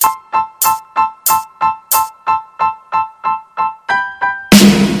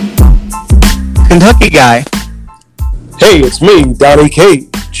Kentucky Guy. Hey, it's me, Donnie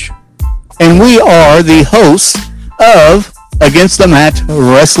Cage. And we are the hosts of Against the Mat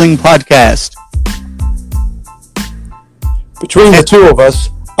Wrestling Podcast. Between the two of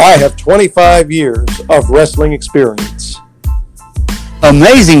us, I have 25 years of wrestling experience.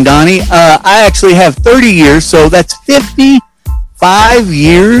 Amazing, Donnie. I actually have 30 years, so that's 55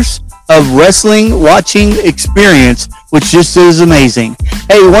 years of wrestling watching experience, which just is amazing.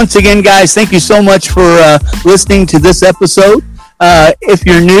 Hey, once again, guys, thank you so much for listening to this episode. If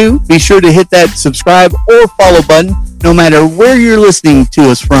you're new, be sure to hit that subscribe or follow button, no matter where you're listening to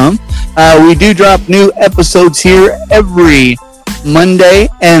us from. We do drop new episodes here every Monday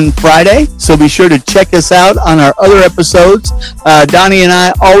and Friday, so be sure to check us out on our other episodes. Donnie and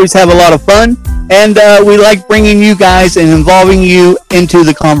I always have a lot of fun, and we like bringing you guys and involving you into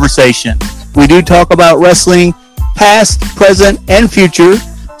the conversation. We do talk about wrestling, past, present, and future,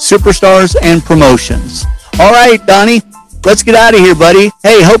 superstars, and promotions. All right, Donnie, let's get out of here, buddy.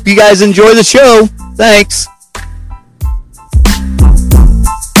 Hey, hope you guys enjoy the show. Thanks.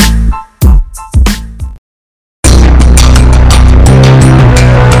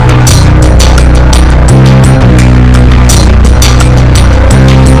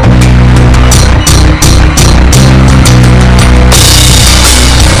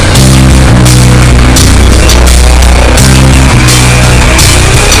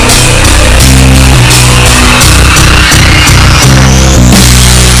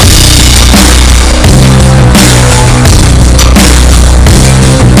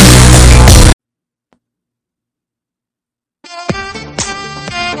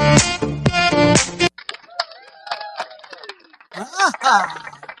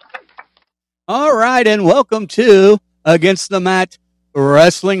 All right, and welcome to Against the Mat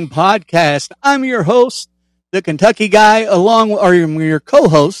Wrestling Podcast. I'm your host, the Kentucky Guy, or your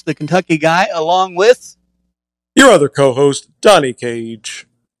co-host, the Kentucky Guy, along with your other co-host, Donnie Cage.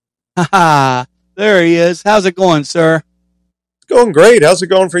 Haha, there he is. How's it going, sir? It's going great. How's it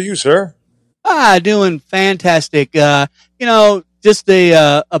going for you, sir? Doing fantastic. Just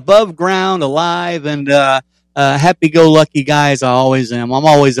a above ground, alive, and happy-go-lucky guy as I always am. I'm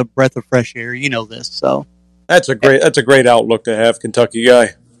always a breath of fresh air. You know this, so that's a great outlook to have, Kentucky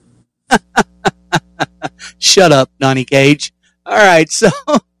Guy. Shut up, Donnie Cage. All right, so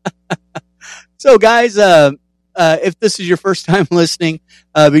guys, if this is your first time listening,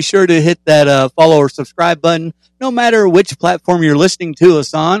 be sure to hit that follow or subscribe button. No matter which platform you're listening to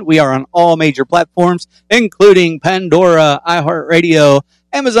us on, we are on all major platforms, including Pandora, iHeartRadio,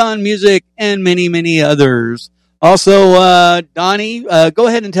 Amazon Music, and many, many others. Also, Donnie, go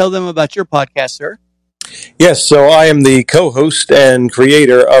ahead and tell them about your podcast, sir. Yes, so I am the co-host and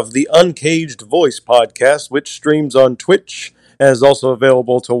creator of the Uncaged Voice podcast, which streams on Twitch and is also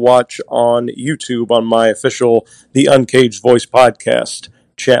available to watch on YouTube on my official The Uncaged Voice podcast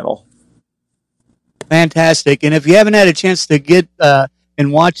channel. Fantastic. And if you haven't had a chance to get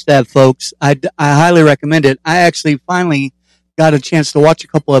and watch that, folks, I highly recommend it. I actually finally got a chance to watch a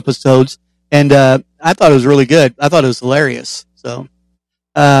couple episodes, and I thought it was really good. I thought it was hilarious. So,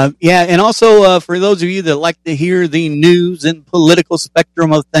 and also for those of you that like to hear the news and political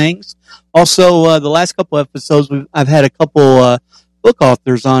spectrum of things, also the last couple episodes, I've had a couple book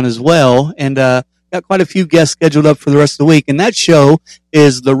authors on as well, and got quite a few guests scheduled up for the rest of the week. And that show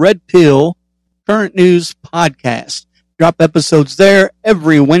is the Red Pill Current News Podcast. Drop episodes there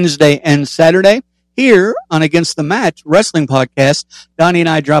every Wednesday and Saturday. Here on Against the Mat Wrestling Podcast, Donnie and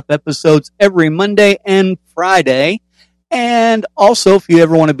I drop episodes every Monday and Friday. And also, if you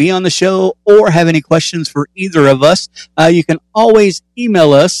ever want to be on the show or have any questions for either of us, you can always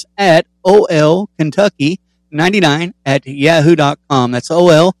email us at olkentucky99@yahoo.com. That's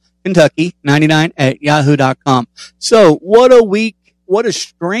olkentucky99@yahoo.com. So, what a week, what a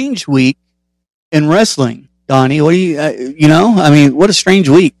strange week in wrestling, Donnie. What do you, what a strange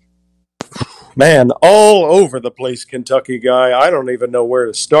week. Man, all over the place, Kentucky Guy. I don't even know where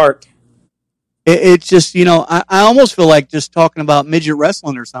to start. It's just, I almost feel like just talking about midget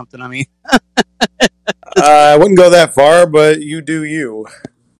wrestling or something. I mean, I wouldn't go that far, but you do you.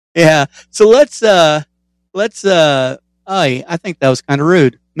 Yeah. So let's, I think that was kind of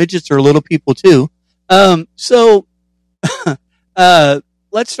rude. Midgets are little people too.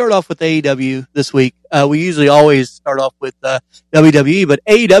 Let's start off with AEW this week. We usually always start off with WWE, but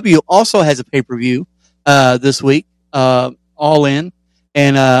AEW also has a pay-per-view this week, All In,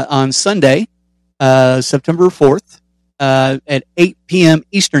 and on Sunday, September 4th, at 8 p.m.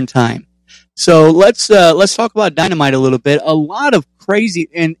 Eastern Time. So let's talk about Dynamite a little bit. A lot of crazy,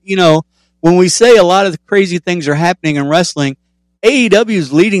 and when we say a lot of the crazy things are happening in wrestling, AEW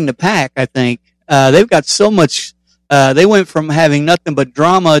is leading the pack, I think. they've got so much. They went from having nothing but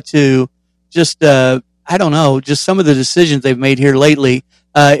drama to just I don't know, just some of the decisions they've made here lately.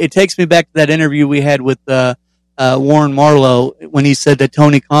 It takes me back to that interview we had with Warren Marlowe when he said that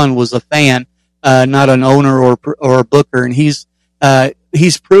Tony Khan was a fan, not an owner or a booker, and he's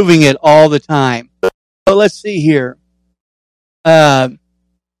proving it all the time. So let's see here.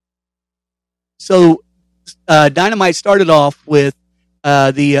 So Dynamite started off with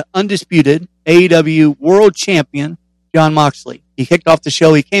the undisputed AEW World Champion Jon Moxley. He kicked off the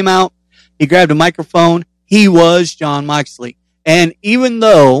show. He came out. He grabbed a microphone. He was Jon Moxley. And even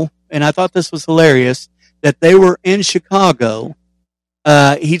though, and I thought this was hilarious, that they were in Chicago,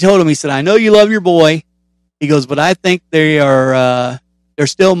 he told him, he said, I know you love your boy. He goes, but I think they're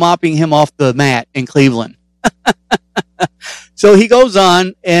still mopping him off the mat in Cleveland. So he goes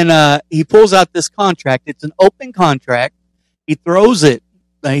on and he pulls out this contract. It's an open contract. He throws it.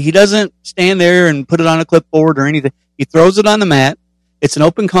 He doesn't stand there and put it on a clipboard or anything. He throws it on the mat. It's an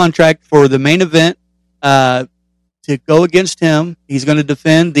open contract for the main event to go against him. He's going to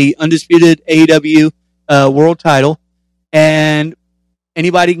defend the undisputed AEW world title, and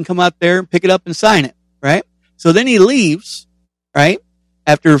anybody can come out there and pick it up and sign it, right? So then he leaves, right?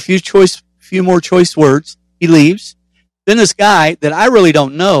 After a few more choice words, he leaves. Then this guy that I really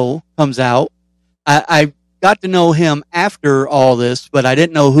don't know comes out. I got to know him after all this, but I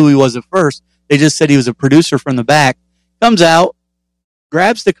didn't know who he was at first. They just said he was a producer from the back. Comes out,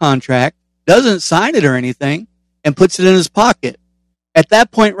 grabs the contract, doesn't sign it or anything, and puts it in his pocket. At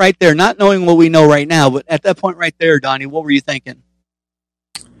that point right there, not knowing what we know right now, but at that point right there, Donnie, what were you thinking?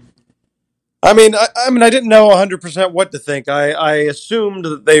 I mean, I didn't know 100% what to think. I assumed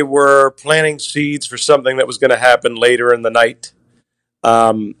that they were planting seeds for something that was going to happen later in the night.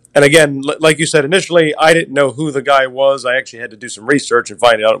 And again, like you said, initially, I didn't know who the guy was. I actually had to do some research and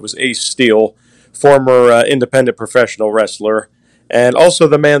find out it was Ace Steel, former independent professional wrestler, and also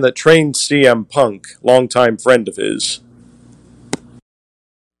the man that trained CM Punk, longtime friend of his.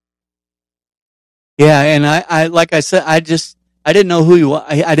 Yeah, and I like I said, I didn't know who he was.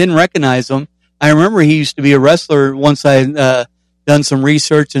 I didn't recognize him. I remember he used to be a wrestler once I done some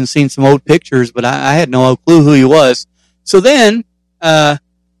research and seen some old pictures, but I had no clue who he was. So then a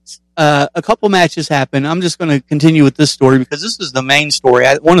couple matches happened. I'm just going to continue with this story because this is the main story,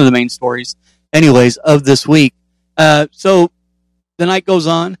 one of the main stories, anyways, of this week. So the night goes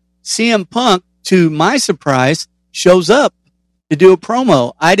on. CM Punk, to my surprise, shows up to do a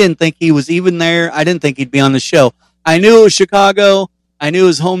promo. I didn't think he was even there. I didn't think he'd be on the show. I knew it was Chicago. I knew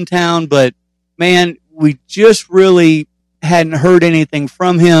his hometown, but man, we just really hadn't heard anything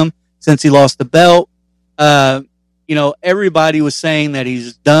from him since he lost the belt. Everybody was saying that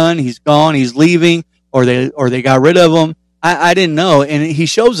he's done, he's gone, he's leaving, or they got rid of him. I didn't know. And he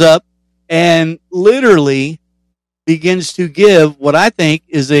shows up and literally begins to give what I think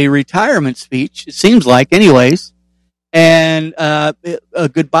is a retirement speech. It seems like, anyways, and a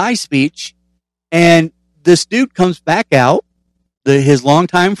goodbye speech. And this dude comes back out, his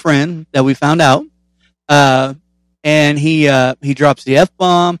longtime friend that we found out, and he drops the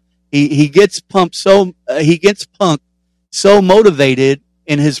F-bomb. He gets Punk so motivated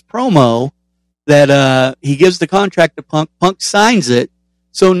in his promo that he gives the contract to Punk. Punk signs it.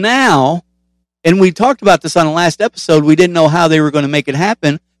 So now, and we talked about this on the last episode, we didn't know how they were going to make it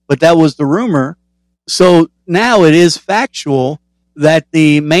happen, but that was the rumor. So now it is factual that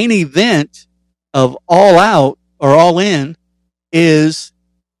the main event of All Out or All In is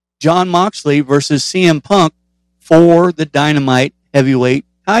Jon Moxley versus CM Punk for the Dynamite Heavyweight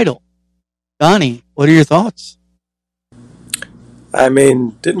title. Donnie, what are your thoughts? I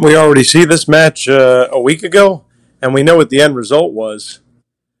mean, didn't we already see this match a week ago? And we know what the end result was.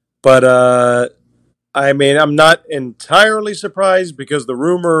 But, I'm not entirely surprised because the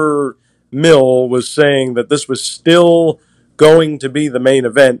rumor mill was saying that this was still going to be the main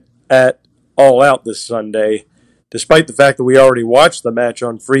event at All Out this Sunday, despite the fact that we already watched the match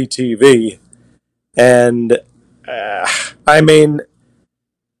on free TV. And,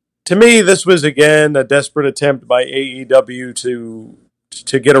 to me, this was, again, a desperate attempt by AEW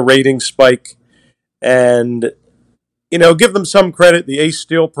to get a rating spike. And, give them some credit. The Ace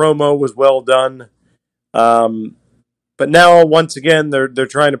Steel promo was well done. But now, once again, they're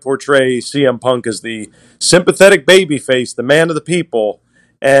trying to portray CM Punk as the sympathetic babyface, the man of the people.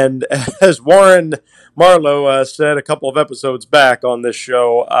 And as Warren Marlowe said a couple of episodes back on this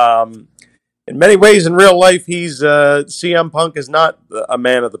show, in many ways, in real life, CM Punk is not a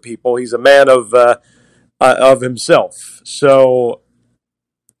man of the people. He's a man of himself. So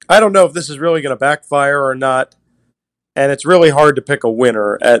I don't know if this is really going to backfire or not. And it's really hard to pick a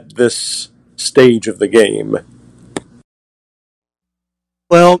winner at this stage of the game.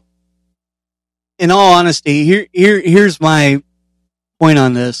 Well, in all honesty, here's my point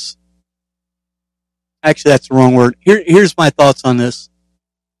on this. Actually, that's the wrong word. Here's my thoughts on this.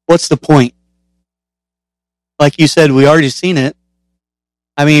 What's the point? Like you said, we already seen it.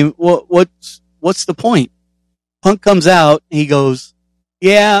 I mean, what's the point? Punk comes out, he goes,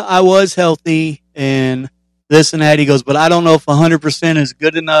 yeah, I was healthy and this and that. He goes, but I don't know if 100% is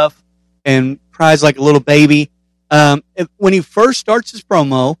good enough, and cries like a little baby. When he first starts his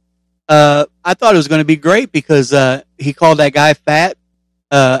promo, I thought it was going to be great because he called that guy fat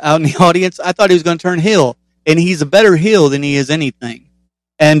out in the audience. I thought he was going to turn heel, and he's a better heel than he is anything.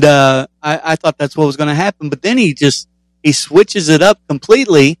 And I thought that's what was going to happen. But then he switches it up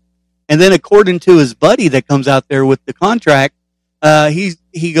completely. And then according to his buddy that comes out there with the contract,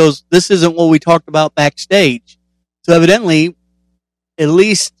 he goes, this isn't what we talked about backstage. So evidently, at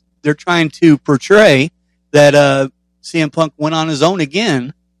least they're trying to portray that CM Punk went on his own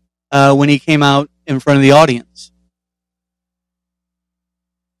again when he came out in front of the audience.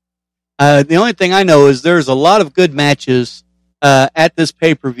 The only thing I know is there's a lot of good matches at this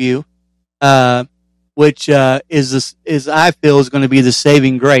pay-per-view, which is I feel is going to be the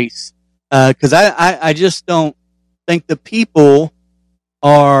saving grace. Because I just don't think the people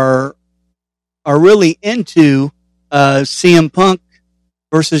are really into CM Punk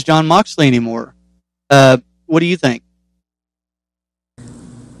versus Jon Moxley anymore. What do you think?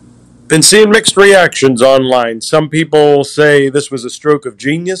 Been seeing mixed reactions online. Some people say this was a stroke of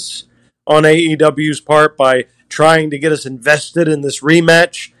genius on AEW's part by trying to get us invested in this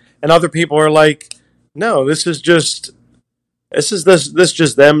rematch, and other people are like, no, this is just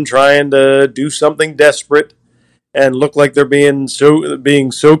them trying to do something desperate and look like they're being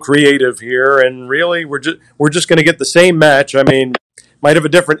so creative here, and really we're just going to get the same match. I mean, might have a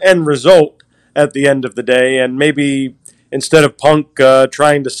different end result at the end of the day, and maybe instead of Punk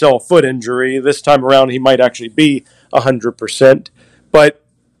trying to sell a foot injury, this time around he might actually be 100%. But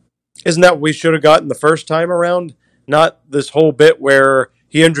isn't that what we should have gotten the first time around? Not this whole bit where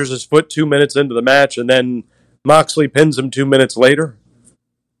he injures his foot 2 minutes into the match and then Moxley pins him 2 minutes later.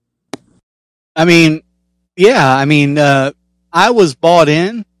 I mean, yeah. I mean, I was bought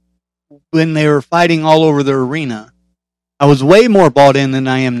in when they were fighting all over the arena. I was way more bought in than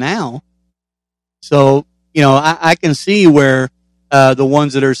I am now. So, I can see where the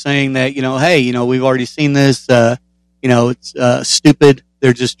ones that are saying that, hey, we've already seen this, it's stupid.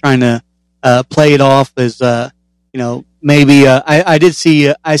 They're just trying to play it off as, maybe I did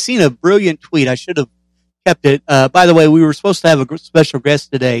see, I seen a brilliant tweet. I should have kept it. By the way, we were supposed to have a special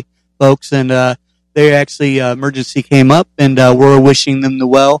guest today, folks, and they actually emergency came up, and we're wishing them the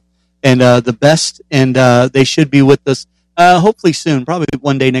well and the best, and they should be with us hopefully soon, probably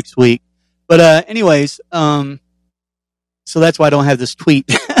one day next week. But anyways, so that's why I don't have this tweet.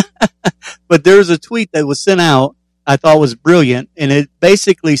 But there was a tweet that was sent out I thought was brilliant, and it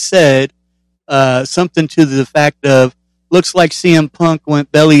basically said something to the fact of, looks like CM Punk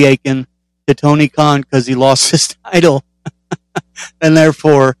went belly aching to Tony Khan because he lost his title, and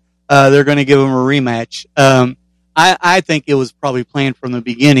therefore they're going to give him a rematch. I think it was probably planned from the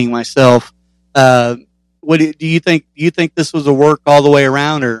beginning myself. What do you think? Do you think this was a work all the way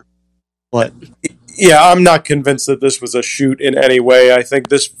around, or what? Yeah, I'm not convinced that this was a shoot in any way. I think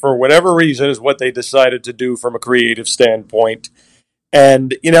this, for whatever reason, is what they decided to do from a creative standpoint.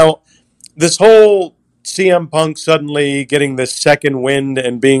 And, this whole CM Punk suddenly getting this second wind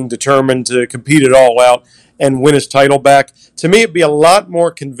and being determined to compete it all out and win his title back, to me it'd be a lot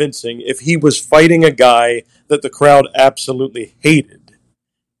more convincing if he was fighting a guy that the crowd absolutely hated.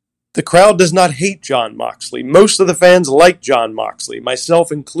 The crowd does not hate Jon Moxley. Most of the fans like Jon Moxley,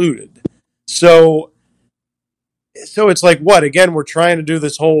 myself included. So it's like, what? Again, we're trying to do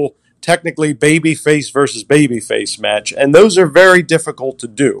this whole technically babyface versus babyface match, and those are very difficult to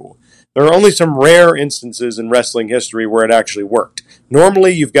do. There are only some rare instances in wrestling history where it actually worked.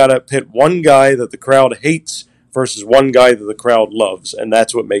 Normally, you've got to pit one guy that the crowd hates versus one guy that the crowd loves, and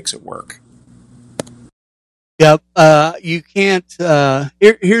that's what makes it work. Yep. You can't.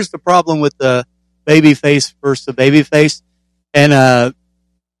 Here's the problem with the babyface versus the babyface, and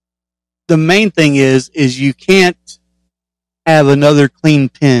the main thing is you can't have another clean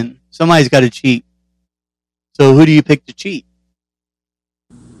pin. Somebody's got to cheat. So who do you pick to cheat?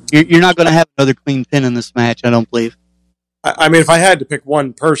 You're not going to have another clean pin in this match, I don't believe. I mean, if I had to pick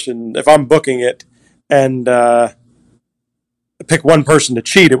one person, if I'm booking it and pick one person to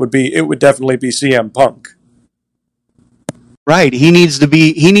cheat, it would definitely be CM Punk. Right. He needs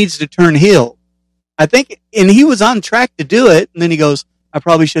to turn heel. I think, and he was on track to do it, and then he goes, I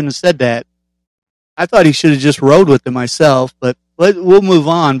probably shouldn't have said that. I thought he should have just rode with it myself, but we'll move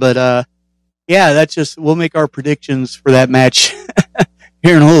on. But yeah, we'll make our predictions for that match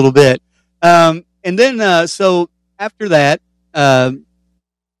here in a little bit. And then so after that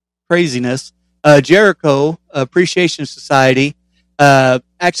craziness, Jericho Appreciation Society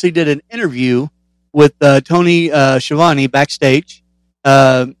actually did an interview with Tony Schiavone backstage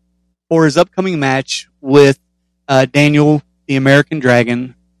for his upcoming match with Daniel the American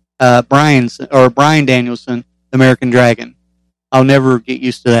Dragon, Brian Danielson, the American Dragon. I'll never get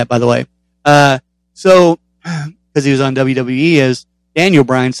used to that, by the way. So, because he was on WWE as Daniel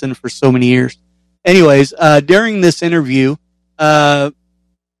Bryanson for so many years. Anyways, during this interview,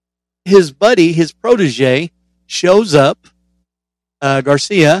 his buddy, his protege, shows up,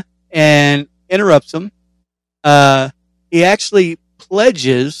 Garcia, and interrupts him. He actually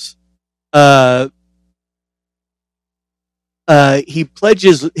pledges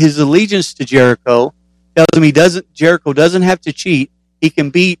his allegiance to Jericho, tells him Jericho doesn't have to cheat. He can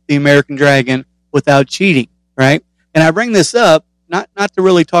beat the American Dragon without cheating, right? And I bring this up, not to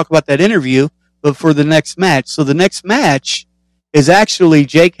really talk about that interview, but for the next match. So the next match is actually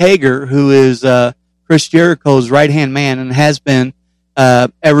Jake Hager, who is Chris Jericho's right-hand man and has been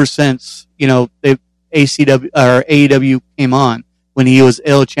ever since, the AEW came on when he was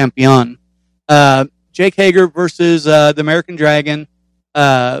El Champion. Jake Hager versus the American Dragon,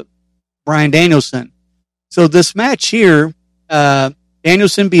 Brian Danielson. So this match here,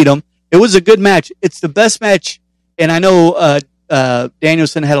 Danielson beat him. It was a good match. It's the best match, and I know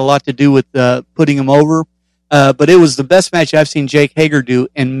Danielson had a lot to do with putting him over, but it was the best match I've seen Jake Hager do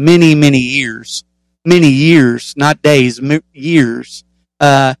in many, many years. Many years, not days, years.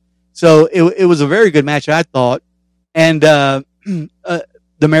 So it was a very good match, I thought. And the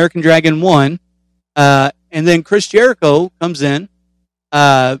American Dragon won. And then Chris Jericho comes in.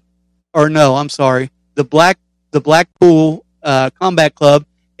 The Blackpool Combat Club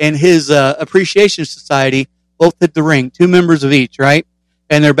and his Appreciation Society both hit the ring, 2 members of each, right?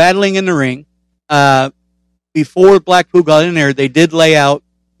 And they're battling in the ring. Before Blackpool got in there, they did lay out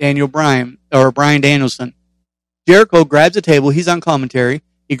Brian Danielson. Jericho grabs a table. He's on commentary.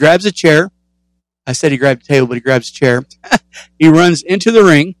 He grabs a chair. I said he grabbed a table, but he grabs a chair. He runs into the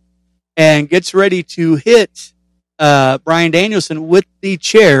ring and gets ready to hit Brian Danielson with the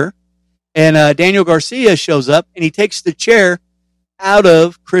chair. And Daniel Garcia shows up, and he takes the chair out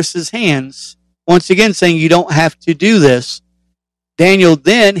of Chris's hands, once again saying, you don't have to do this. Daniel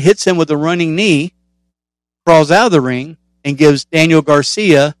then hits him with a running knee, crawls out of the ring, and gives Daniel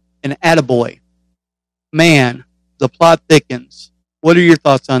Garcia an attaboy. Man, the plot thickens. What are your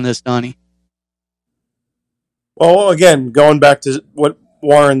thoughts on this, Donnie? Well, again, going back to what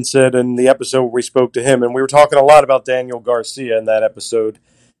Warren said in the episode where we spoke to him, and we were talking a lot about Daniel Garcia in that episode.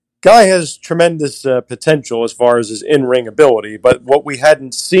 Guy has tremendous potential as far as his in-ring ability, but what we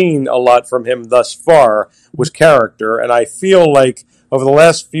hadn't seen a lot from him thus far was character, and I feel like over the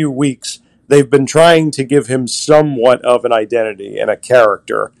last few weeks, they've been trying to give him somewhat of an identity and a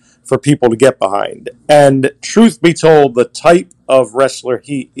character for people to get behind. And truth be told, the type of wrestler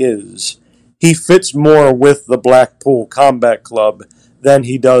he is, he fits more with the Blackpool Combat Club than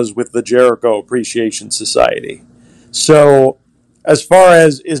he does with the Jericho Appreciation Society. So, as far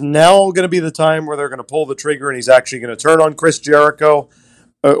as is now going to be the time where they're going to pull the trigger and he's actually going to turn on Chris Jericho,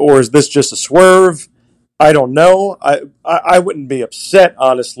 or is this just a swerve? I don't know. I wouldn't be upset,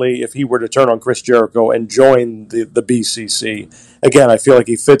 honestly, if he were to turn on Chris Jericho and join the BCC. Again, I feel like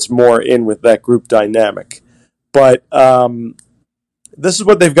he fits more in with that group dynamic. But this is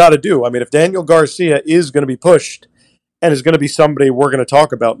what they've got to do. I mean, if Daniel Garcia is going to be pushed and is going to be somebody we're going to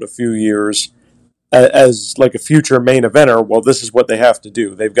talk about in a few years as like a future main eventer, well, this is what they have to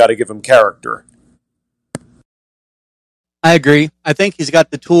do. They've got to give him character. I agree. I think he's got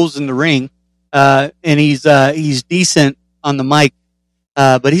the tools in the ring, and he's decent on the mic,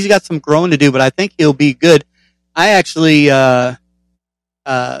 but he's got some growing to do. But I think he'll be good. I actually, I'm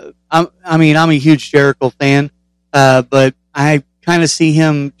a huge Jericho fan, but I kind of see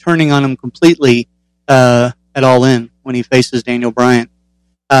him turning on him completely at All In when he faces Daniel Bryan.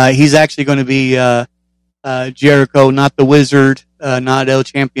 He's actually going to be Jericho, not the Wizard, not El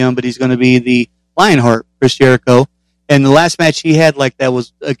Champion, but he's going to be the Lionheart, Chris Jericho. And the last match he had like that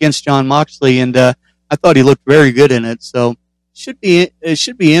was against Jon Moxley, and I thought he looked very good in it. So it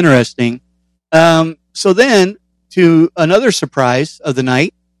should be interesting. So then, to another surprise of the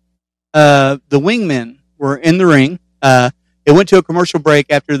night, the Wingmen were in the ring. It went to a commercial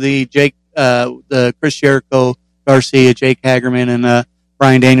break after the Chris Jericho, Garcia, Jake Hagerman, and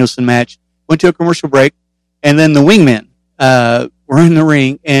Brian Danielson match. Went to a commercial break, and then the Wingmen were in the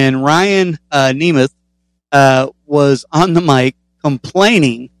ring, and Ryan Nemeth was on the mic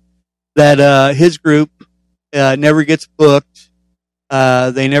complaining that his group never gets booked.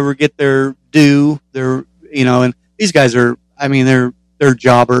 They never get their due. And these guys are, they're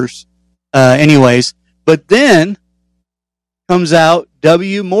jobbers. Anyways, but then comes out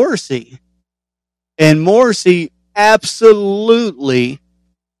W. Morrissey, and Morrissey absolutely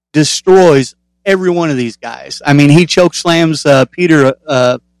destroys every one of these guys. I mean, he choke slams Peter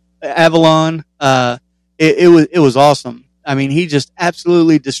Avalon. It was awesome. I mean, he just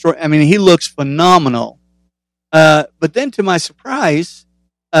absolutely destroyed. I mean, he looks phenomenal. But then, to my surprise,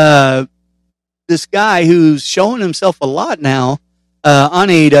 this guy who's showing himself a lot now on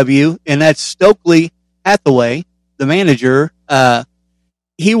AEW, and that's Stokely Hathaway, the manager.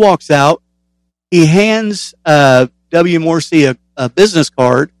 He walks out. He hands W. Morrissey a business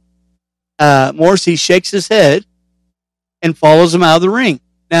card. Morrissey shakes his head and follows him out of the ring.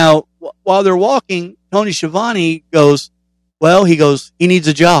 Now, while they're walking, Tony Schiavone goes, he needs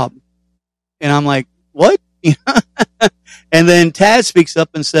a job. And I'm like, what? And then Taz speaks up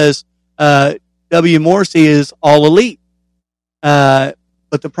and says, W. Morrissey is all elite. But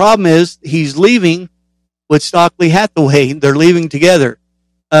the problem is he's leaving with Stokely Hathaway. They're leaving together.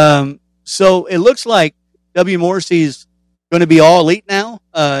 So it looks like W. Morrissey's going to be all elite now.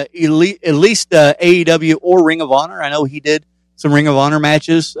 At least AEW or Ring of Honor. I know he did some Ring of Honor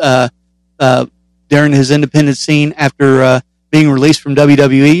matches during his independent scene after being released from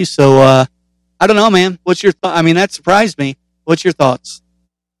WWE. So I don't know, man. What's your thought? I mean, that surprised me. What's your thoughts?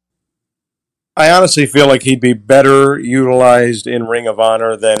 I honestly feel like he'd be better utilized in Ring of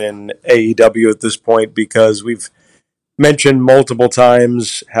Honor than in AEW at this point, because we've mentioned multiple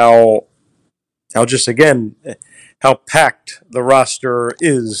times how packed the roster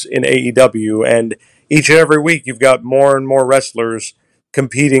is in AEW, and each and every week you've got more and more wrestlers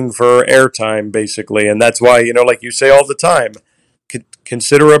competing for airtime, basically, and that's why, like you say all the time,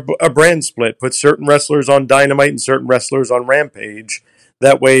 consider a brand split. Put certain wrestlers on Dynamite and certain wrestlers on Rampage.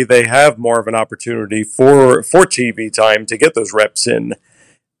 That way they have more of an opportunity for TV time to get those reps in.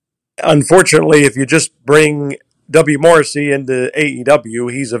 Unfortunately, if you just bring W. Morrissey into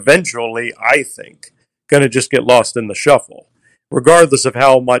AEW, he's eventually, I think, going to just get lost in the shuffle, regardless of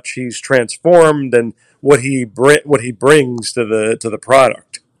how much he's transformed and what he brings to the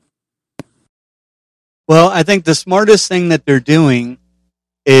product. Well, I think the smartest thing that they're doing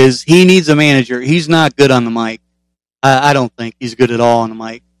is he needs a manager. He's not good on the mic. I don't think he's good at all on the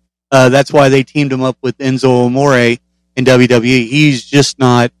mic. That's why they teamed him up with Enzo Amore in WWE. He's just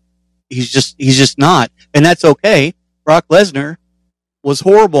not. He's just not, and that's okay. Brock Lesnar was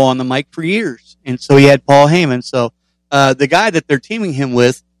horrible on the mic for years, and so he had Paul Heyman. So the guy that they're teaming him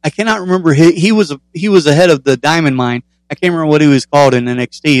with, I cannot remember. He was ahead of the Diamond Mine. I can't remember what he was called in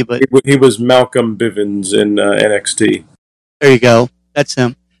NXT, but he was Malcolm Bivens in NXT. There you go. That's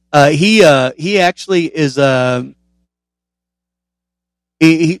him. He actually is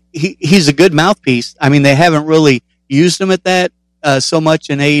he's a good mouthpiece. I mean, they haven't really used him at that so much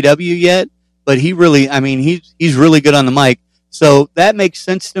in AEW yet, but he really, I mean, he's really good on the mic. So that makes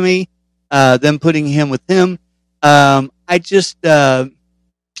sense to me. Them putting him with him. I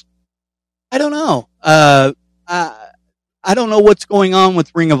don't know. I don't know what's going on with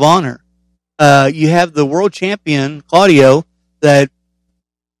Ring of Honor. You have the world champion, Claudio, that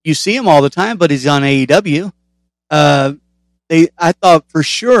you see him all the time, but he's on AEW. I thought for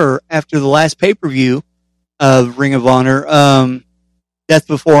sure after the last pay-per-view of Ring of Honor, Death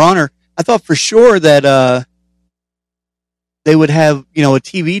Before Honor, I thought for sure that they would have, a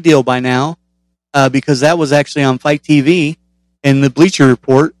TV deal by now, because that was actually on Fight TV in the Bleacher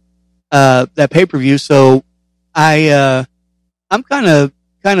Report, that pay-per-view. So I'm kind of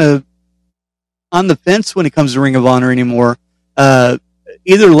on the fence when it comes to Ring of Honor anymore.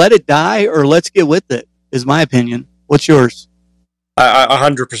 Either let it die or let's get with it, is my opinion. What's yours? I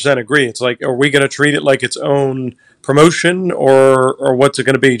 100% agree. It's like, are we going to treat it like its own promotion, or what's it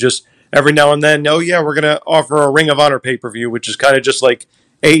going to be? Just every now and then, we're going to offer a Ring of Honor pay-per-view, which is kind of just like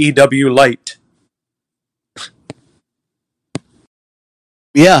AEW light.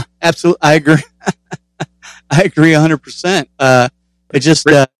 Yeah, absolutely. I agree. I agree 100%. It just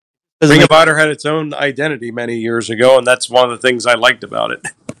Ring of Honor had its own identity many years ago, and that's one of the things I liked about it.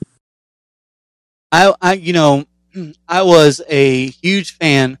 I was a huge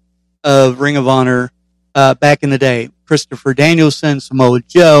fan of Ring of Honor back in the day. Christopher Danielson, Samoa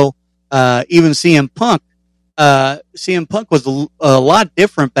Joe, even CM Punk. CM Punk was a lot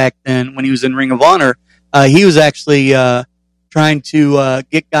different back then when he was in Ring of Honor. He was actually trying to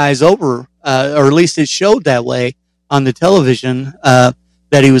get guys over, or at least it showed that way on the television.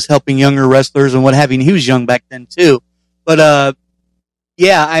 that he was helping younger wrestlers and what have you. And he was young back then too. But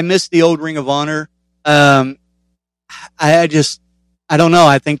yeah, I miss the old Ring of Honor. I don't know.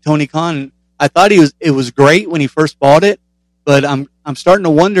 I think Tony Khan, I thought it was great when he first bought it, but I'm starting to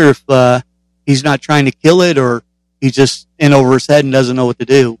wonder if he's not trying to kill it, or he's just in over his head and doesn't know what to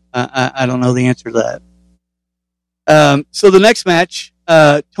do. I don't know the answer to that. So the next match,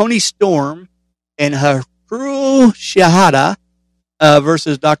 Tony Storm and Hikaru Shihada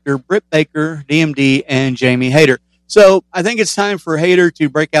versus Dr. Britt Baker, DMD, and Jamie Hayter. So I think it's time for Hayter to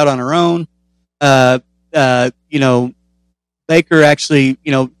break out on her own. Baker actually,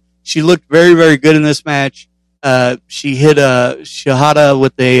 she looked very, very good in this match. She hit Shihada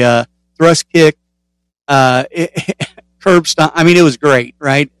with a thrust kick, curb stomp. I mean, it was great,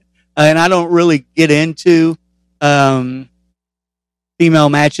 right? And I don't really get into female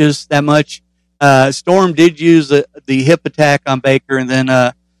matches that much. Storm did use the hip attack on Baker, and then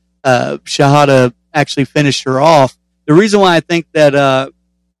Shihada actually finished her off. The reason why I think that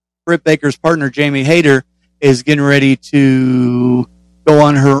Britt Baker's partner, Jamie Hayter, is getting ready to go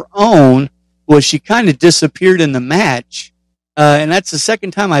on her own was she kind of disappeared in the match. And that's the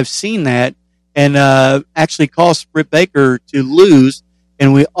second time I've seen that, and actually caused Britt Baker to lose.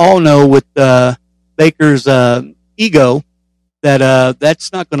 And we all know with Baker's ego that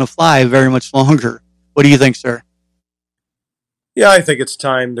that's not going to fly very much longer. What do you think, sir? Yeah, I think it's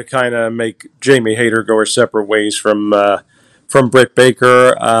time to kind of make Jamie Hayter go her separate ways from Britt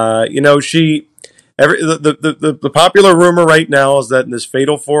Baker. The popular rumor right now is that in this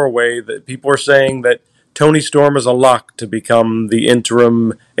Fatal 4-Way, that people are saying that Tony Storm is a lock to become the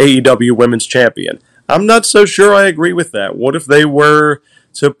interim AEW Women's Champion. I'm not so sure I agree with that. What if they were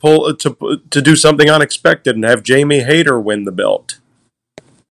to do something unexpected and have Jamie Hayter win the belt?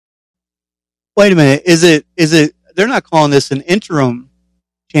 Wait a minute. Is it? They're not calling this an interim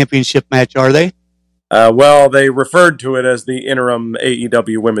championship match, are they? Well, they referred to it as the interim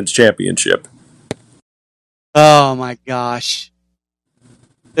AEW Women's Championship. Oh my gosh.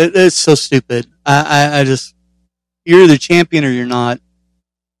 It's so stupid. I just, you're the champion or you're not.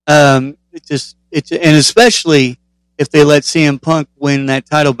 And especially if they let CM Punk win that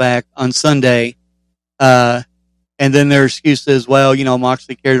title back on Sunday, and then their excuse is, well,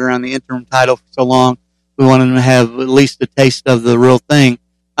 Moxley carried around the interim title for so long, we want him to have at least a taste of the real thing.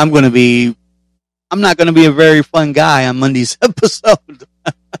 I'm not going to be a very fun guy on Monday's episode.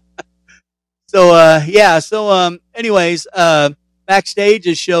 Anyways, backstage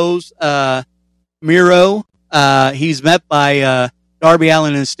it shows Miro. He's met by Darby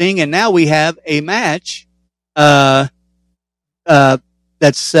Allin and Sting, and now we have a match that's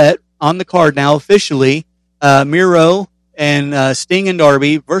set on the card now officially. Miro and Sting and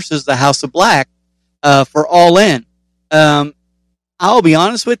Darby versus the House of Black for All In. I'll be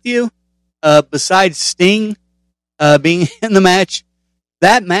honest with you. Besides Sting being in the match,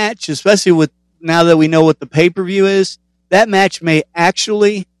 that match, especially with now that we know what the pay-per-view is, that match may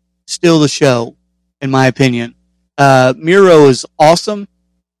actually steal the show, in my opinion. Miro is awesome.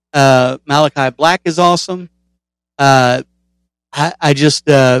 Malachi Black is awesome. Eddie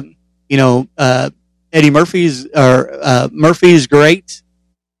Murphy is great.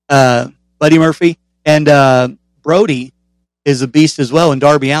 Buddy Murphy and Brody is a beast as well. And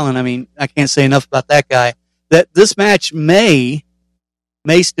Darby Allin, I mean, I can't say enough about that guy. That this match may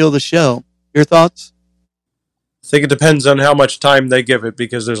steal the show. Your thoughts? I think it depends on how much time they give it,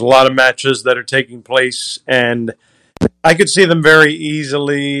 because there's a lot of matches that are taking place, and I could see them very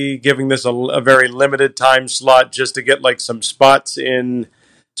easily giving this a very limited time slot just to get like some spots in,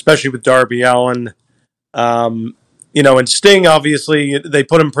 especially with Darby Allin. And Sting, obviously, they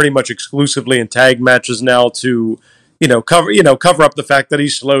put him pretty much exclusively in tag matches now to, cover up the fact that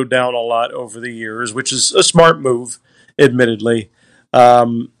he's slowed down a lot over the years, which is a smart move, admittedly.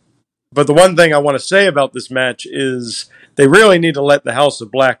 But the one thing I want to say about this match is they really need to let the House of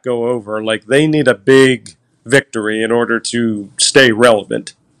Black go over. Like, they need a big victory in order to stay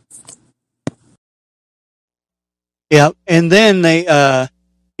relevant. Yeah, and then they,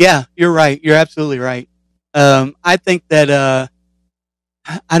 you're right. You're absolutely right. I think that,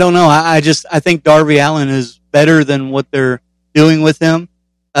 I don't know. I think Darby Allin is better than what they're doing with him.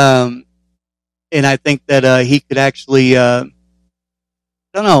 And I think that, he could actually, I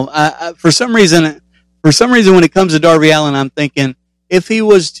don't know. For some reason, when it comes to Darby Allin, I'm thinking if he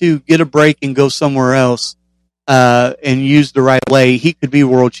was to get a break and go somewhere else, and use the right way, he could be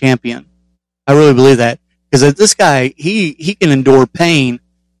world champion. I really believe that, because this guy, he can endure pain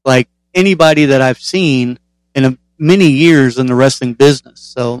like anybody that I've seen in many years in the wrestling business.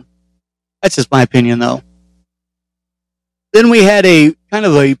 So that's just my opinion, though. Then we had a kind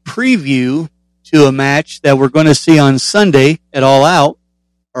of a preview to a match that we're going to see on Sunday at All Out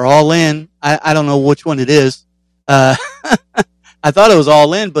or All In. I don't know which one it is. I thought it was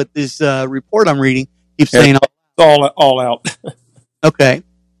All In, but this report I'm reading keeps saying all out. Okay.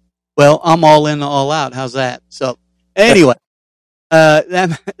 Well, I'm all in, all out. How's that? So, anyway,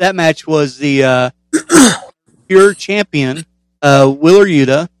 that match was the pure champion, Wheeler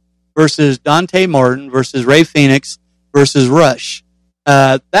Yuta versus Dante Martin versus Ray Phoenix versus Rush.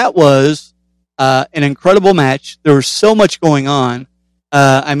 That was an incredible match. There was so much going on.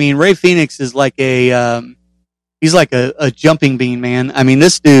 I mean, Ray Phoenix is like he's like a jumping bean, man. I mean,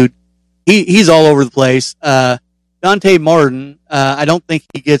 this dude, he's all over the place. Dante Martin, I don't think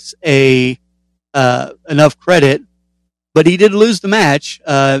he gets enough credit, but he did lose the match.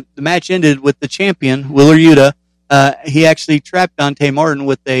 The match ended with the champion, Wheeler Yuta. He actually trapped Dante Martin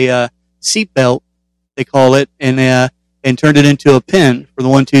with a seatbelt, they call it, and turned it into a pin for the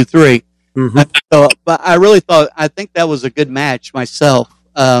 1, 2, 3. But I think that was a good match myself.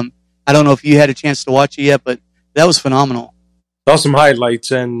 I don't know if you had a chance to watch it yet, but that was phenomenal. Saw some highlights,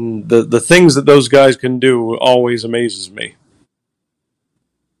 and the things that those guys can do always amazes me.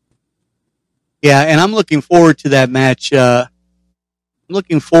 Yeah, and I'm looking forward to that match. I'm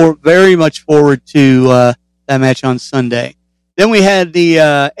very much forward to that match on Sunday. Then we had the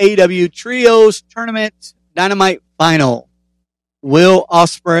AEW Trios Tournament Dynamite Final. Will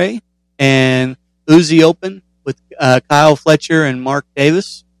Ospreay and Uzi Open with Kyle Fletcher and Mark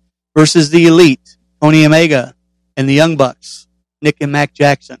Davis versus the Elite, Tony Omega and the Young Bucks, Nick and Mac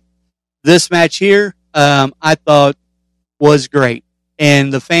Jackson. This match here, I thought was great.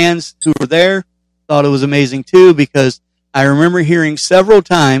 And the fans who were there thought it was amazing too, because I remember hearing several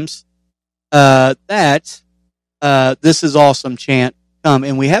times that this is awesome chant come.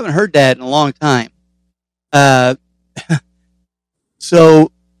 And we haven't heard that in a long time.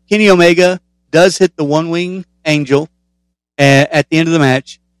 So Kenny Omega does hit the one wing angel at the end of the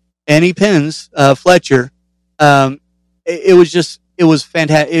match, and he pins Fletcher. It was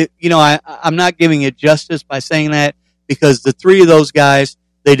fantastic. I'm not giving it justice by saying that, because the three of those guys,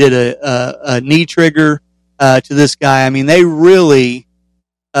 they did a knee trigger to this guy. I mean, they really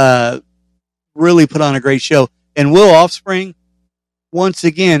put on a great show. And Will Offspring, once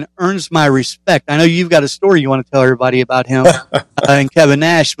again, earns my respect. I know you've got a story you want to tell everybody about him and Kevin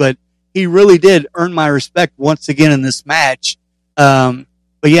Nash, but he really did earn my respect once again in this match. But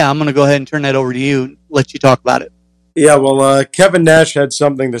yeah, I'm going to go ahead and turn that over to you and let you talk about it. Yeah, well, Kevin Nash had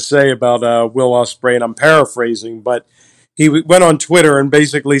something to say about Will Ospreay, and I'm paraphrasing, but he went on Twitter and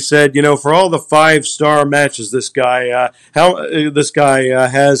basically said, for all the 5-star matches this guy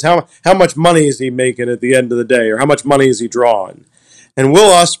has, how much money is he making at the end of the day, or how much money is he drawing? And Will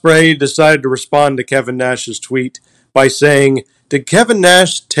Ospreay decided to respond to Kevin Nash's tweet by saying, "Did Kevin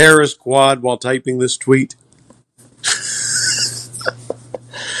Nash tear his quad while typing this tweet?"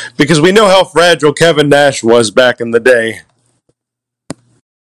 Because we know how fragile Kevin Nash was back in the day.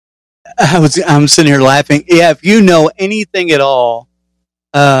 I'm sitting here laughing. Yeah, if you know anything at all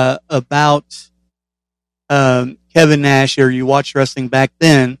about Kevin Nash, or you watched wrestling back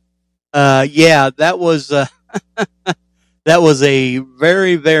then, that was that was a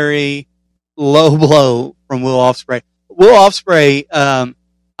very, very low blow from Will Ospreay. Will Ospreay,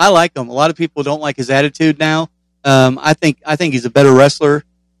 I like him. A lot of people don't like his attitude now. I think he's a better wrestler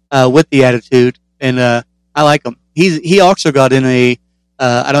with the attitude, and I like him. He also got in a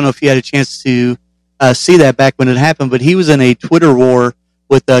I don't know if you had a chance to see that back when it happened, but he was in a Twitter war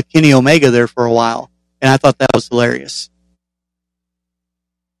with Kenny Omega there for a while, and I thought that was hilarious.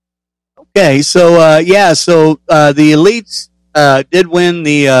 Okay, so the Elites did win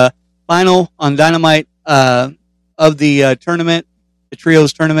the final on Dynamite of the tournament, the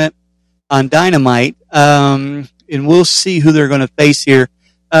Trios tournament on Dynamite, and we'll see who they're going to face here.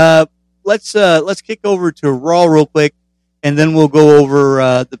 Let's kick over to Raw real quick, and then we'll go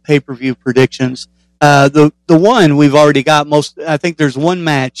over the pay-per-view predictions. The one we've already got most. I think there's one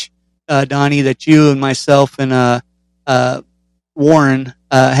match, Donnie, that you and myself and Warren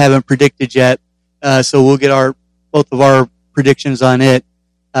haven't predicted yet. So we'll get both of our predictions on it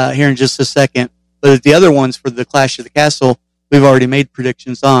here in just a second. But the other ones for the Clash of the Castle, we've already made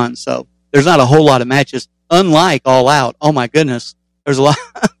predictions on. So there's not a whole lot of matches, unlike All Out. Oh my goodness, there's a lot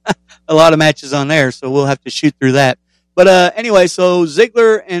of matches on there. So we'll have to shoot through that. But anyway, so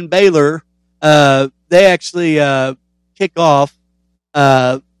Ziggler and Baylor, they actually kick off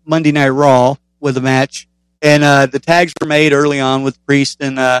Monday Night Raw with a match, and the tags were made early on with Priest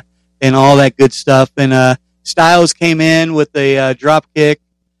and all that good stuff. And Styles came in with a drop kick,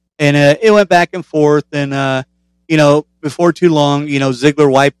 and it went back and forth. And before too long,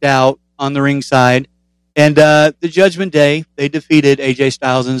 Ziggler wiped out on the ringside, and the Judgment Day, they defeated AJ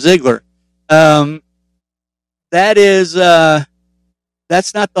Styles and Ziggler.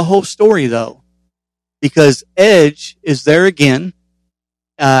 That's not the whole story, though, because Edge is there again,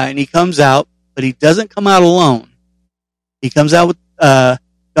 and he comes out, but he doesn't come out alone. He comes out with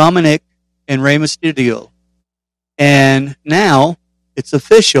Dominic and Rey Mysterio. And now it's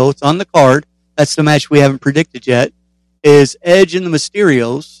official. It's on the card. That's the match we haven't predicted yet. Is Edge and the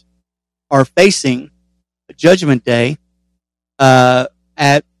Mysterios are facing Judgment Day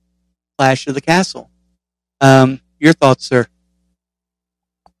at Clash of the Castle. Your thoughts, sir?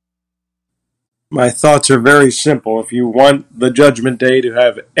 My thoughts are very simple. If you want the Judgment Day to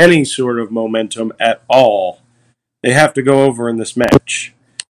have any sort of momentum at all, they have to go over in this match.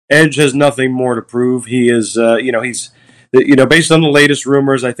 Edge has nothing more to prove. He is, based on the latest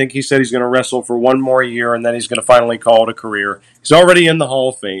rumors, I think he said he's going to wrestle for one more year and then he's going to finally call it a career. He's already in the Hall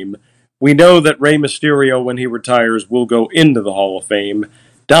of Fame. We know that Rey Mysterio, when he retires, will go into the Hall of Fame.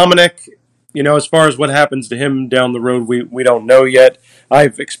 Dominic, as far as what happens to him down the road, we don't know yet.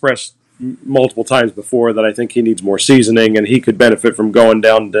 I've expressed multiple times before that I think he needs more seasoning and he could benefit from going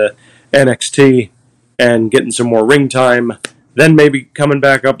down to NXT and getting some more ring time, then maybe coming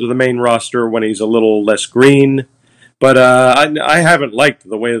back up to the main roster when he's a little less green. But I haven't liked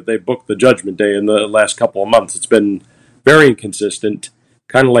the way that they booked the Judgment Day in the last couple of months. It's been very inconsistent,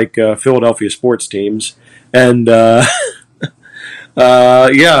 kind of like Philadelphia sports teams. And I'm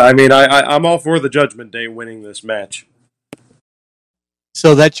all for the Judgment Day winning this match.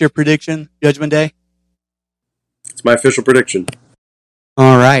 So that's your prediction, Judgment Day? It's my official prediction.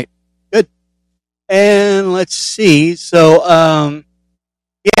 All right. Good. And let's see. So,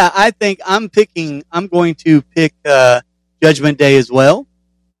 I think I'm going to pick Judgment Day as well.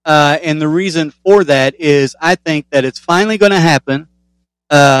 And the reason for that is I think that it's finally going to happen.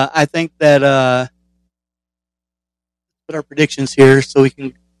 I think that, put our predictions here so we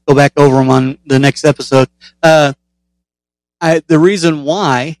can go back over them on the next episode. The reason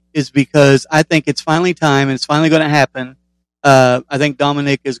why is because I think it's finally time and it's finally going to happen. I think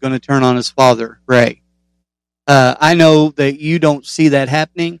Dominic is going to turn on his father, Rey. I know that you don't see that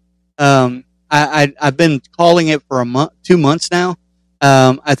happening. I've been calling it for 2 months now.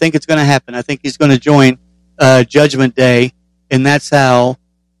 I think it's going to happen. I think he's going to join Judgment Day, and that's how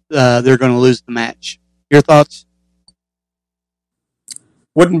they're going to lose the match. Your thoughts?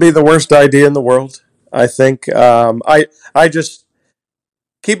 Wouldn't be the worst idea in the world. I think I just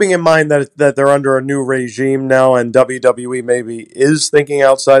keeping in mind that they're under a new regime now, and WWE maybe is thinking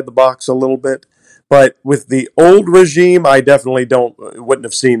outside the box a little bit. But with the old regime, I definitely wouldn't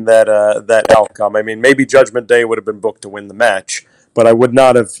have seen that outcome. I mean, maybe Judgment Day would have been booked to win the match, but I would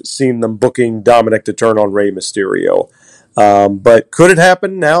not have seen them booking Dominic to turn on Rey Mysterio. But could it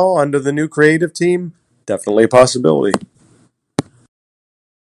happen now under the new creative team? Definitely a possibility.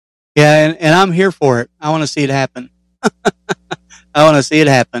 Yeah, and I'm here for it. I want to see it happen. I want to see it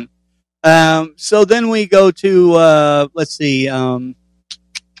happen. So then we go to let's see.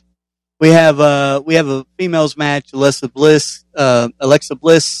 We have a females match. Alexa Bliss,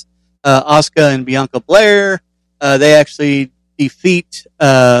 Asuka and Bianca Belair. They actually defeat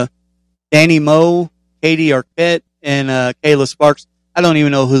Danny Moe, Katie Arquette, and Kayla Sparks. I don't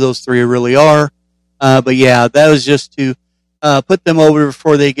even know who those three really are. But yeah, that was just to put them over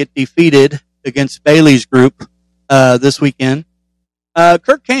before they get defeated against Bayley's group this weekend.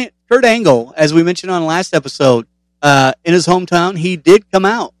 Kurt Angle, as we mentioned on the last episode, in his hometown, he did come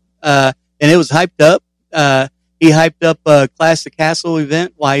out, and it was hyped up. He hyped up a Clash of Castle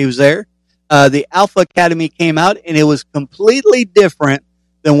event while he was there. The Alpha Academy came out, and it was completely different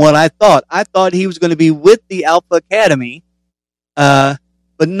than what I thought. I thought he was going to be with the Alpha Academy, but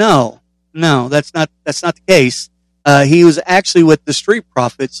no, that's not the case. He was actually with the Street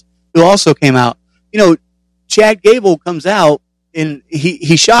Profits, who also came out. Chad Gable comes out, and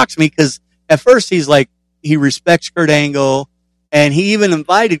he shocks me because at first he's like, he respects Kurt Angle, and he even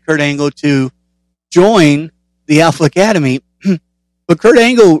invited Kurt Angle to join the Alpha Academy. But Kurt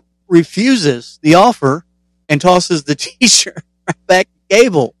Angle refuses the offer and tosses the t-shirt right back to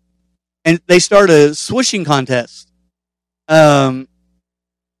Gable. And they start a swishing contest. I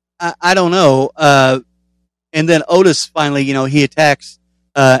don't know. And then Otis finally, he attacks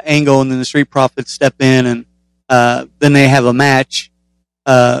Angle, and then the Street Profits step in, and then they have a match,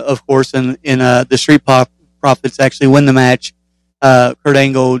 of course, and the Street Profits actually win the match. Kurt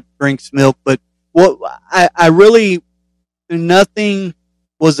Angle drinks milk, but nothing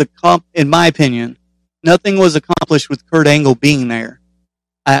was in my opinion, nothing was accomplished with Kurt Angle being there.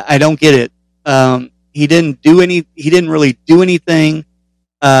 I don't get it. He didn't really do anything.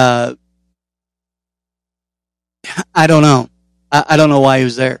 I don't know. I don't know why he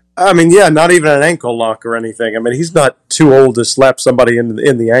was there. I mean, yeah, not even an ankle lock or anything. I mean, he's not too old to slap somebody in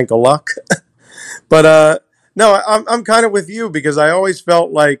the ankle lock. But no, I'm kind of with you because I always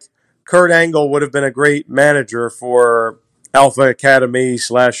felt like Kurt Angle would have been a great manager for Alpha Academy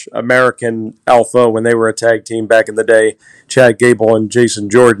 / American Alpha when they were a tag team back in the day. Chad Gable and Jason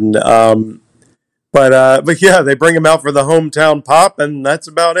Jordan. But yeah, they bring him out for the hometown pop, and that's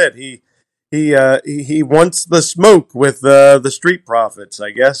about it. He wants the smoke with the Street Profits,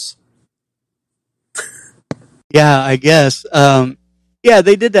 I guess. Yeah, I guess. Yeah,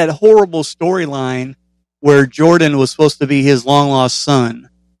 they did that horrible storyline where Jordan was supposed to be his long lost son.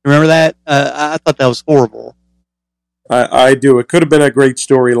 Remember that? I thought that was horrible. I do. It could have been a great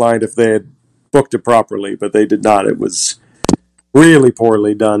storyline if they had booked it properly, but they did not. It was really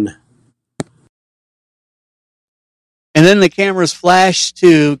poorly done. And then the cameras flash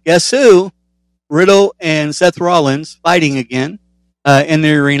to, guess who? Riddle and Seth Rollins fighting again in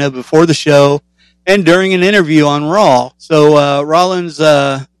the arena before the show and during an interview on Raw. So Rollins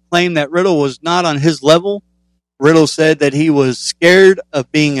claimed that Riddle was not on his level. Riddle said that he was scared of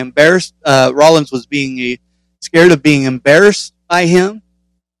being embarrassed. Rollins was scared of being embarrassed by him.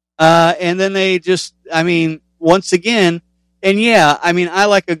 And then they just, once again, and yeah, I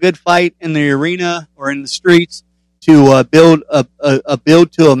like a good fight in the arena or in the streets to build a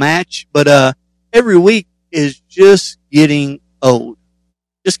build to a match, but every week is just getting old.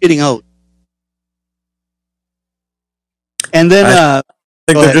 Just getting old. And then I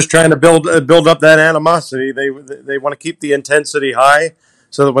think they're just trying to build up that animosity. They want to keep the intensity high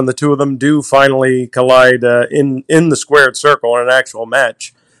so that when the two of them do finally collide in the squared circle in an actual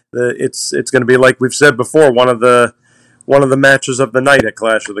match, it's going to be like we've said before, one of the matches of the night at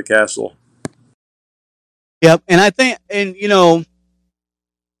Clash of the Castle. Yep, and I think,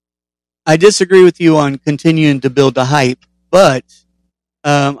 I disagree with you on continuing to build the hype, but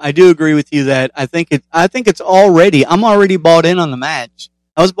I do agree with you that I think it's already. I'm already bought in on the match.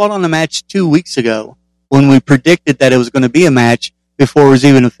 I was bought on the match 2 weeks ago when we predicted that it was going to be a match before it was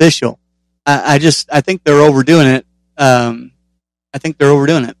even official. I think they're overdoing it. That's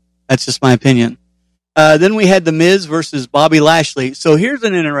just my opinion. Then we had The Miz versus Bobby Lashley. So here's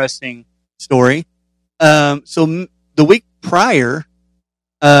an interesting story. So the week prior,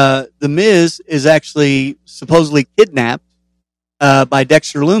 The Miz is actually supposedly kidnapped by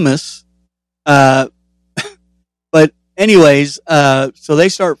Dexter Lumis. But anyways, so they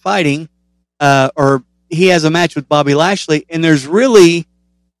start fighting, or he has a match with Bobby Lashley, and there's really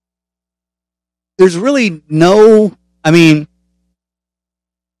no,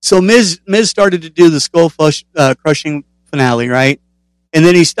 so Miz started to do the skull crushing finale, right? And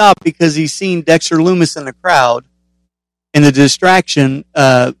then he stopped because he's seen Dexter Lumis in the crowd, and the distraction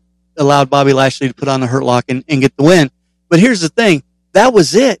allowed Bobby Lashley to put on the Hurt Lock and get the win. But here's the thing. That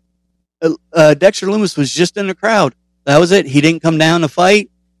was it. Dexter Lumis was just in the crowd. That was it. He didn't come down to fight.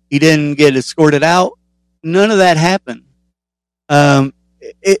 He didn't get escorted out. None of that happened.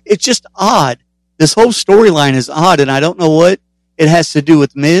 It's just odd. This whole storyline is odd, and I don't know what it has to do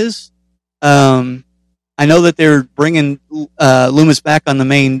with Miz. I know that they're bringing Lumis back on the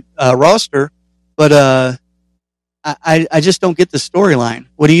main roster, but I just don't get the storyline.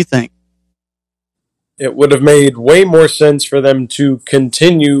 What do you think? It would have made way more sense for them to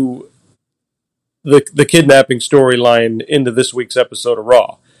continue the kidnapping storyline into this week's episode of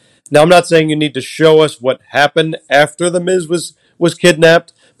Raw. Now, I'm not saying you need to show us what happened after The Miz was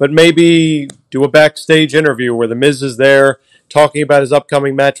kidnapped, but maybe do a backstage interview where The Miz is there talking about his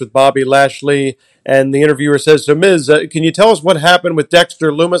upcoming match with Bobby Lashley, and the interviewer says, so Miz, can you tell us what happened with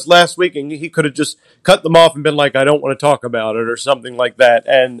Dexter Lumis last week? And he could have just cut them off and been like, I don't want to talk about it, or something like that.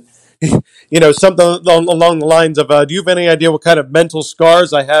 And something along the lines of, do you have any idea what kind of mental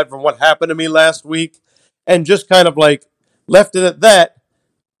scars I had from what happened to me last week? And just kind of like left it at that,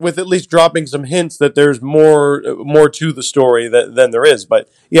 with at least dropping some hints that there's more to the story than there is. But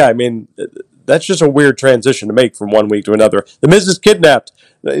yeah, that's just a weird transition to make from one week to another. The Miz is kidnapped.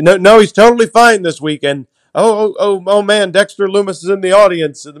 No, he's totally fine this weekend. Oh man, Dexter Lumis is in the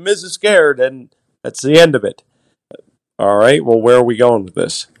audience. The Miz is scared, and that's the end of it. All right, well, where are we going with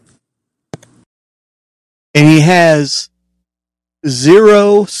this? And he has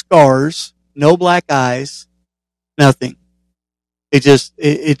 0 scars, no black eyes, nothing.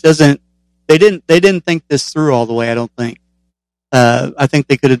 It doesn't. They didn't think this through all the way. I don't think. I think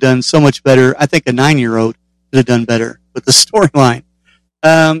they could have done so much better. I think a 9-year-old could have done better with the storyline.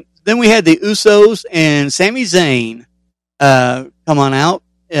 Then we had the Usos and Sami Zayn come on out,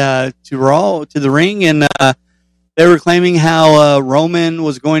 to the ring, and they were claiming how Roman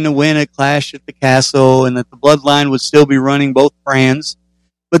was going to win at Clash at the Castle, and that the Bloodline would still be running both brands.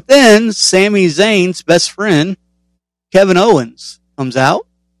 But then Sami Zayn's best friend, Kevin Owens, comes out,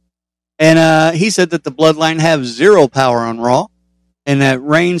 and he said that the Bloodline have zero power on Raw, and that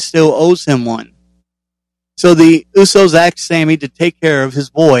Reigns still owes him one. So the Usos asked Sami to take care of his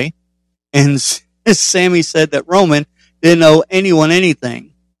boy, and Sami said that Roman didn't owe anyone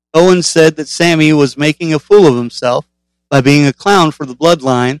anything. Owens said that Sami was making a fool of himself by being a clown for the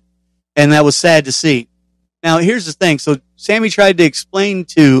Bloodline, and that was sad to see. Now, here's the thing. So Sami tried to explain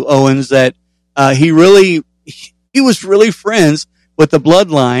to Owens that he was really friends with the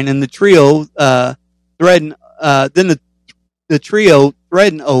Bloodline, and the trio threatened the trio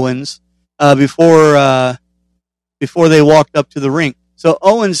threatened Owens before they walked up to the ring. So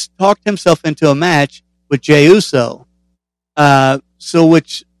Owens talked himself into a match with Jey Uso,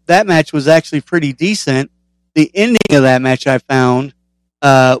 which that match was actually pretty decent. The ending of that match I found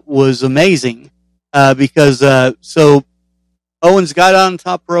was amazing because so Owens got on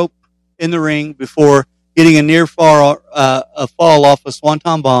top rope in the ring before getting a near fall off a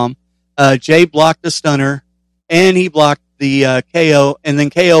Swanton Bomb. Jey blocked the stunner, and he blocked the KO, and then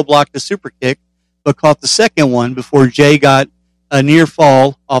KO blocked the super kick, but caught the second one before Jey got a near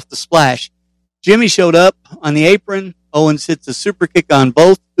fall off the splash. Jimmy showed up on the apron. Owens hits a super kick on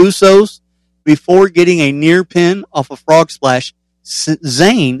both Usos before getting a near pin off a frog splash.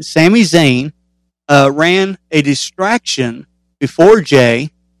 Sami Zayn, ran a distraction before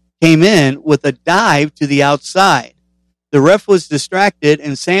Jey came in with a dive to the outside. The ref was distracted,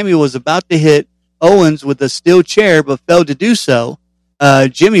 and Sami was about to hit Owens with a steel chair, but failed to do so.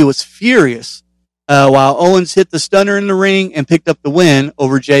 Jimmy was furious, while Owens hit the stunner in the ring and picked up the win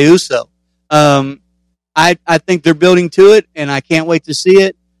over Jey Uso. I think they're building to it, and I can't wait to see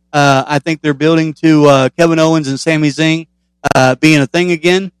it. I think they're building to Kevin Owens and Sami Zayn being a thing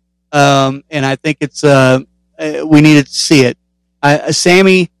again, and I think it's we needed to see it.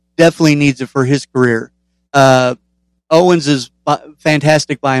 Sami definitely needs it for his career. Owens is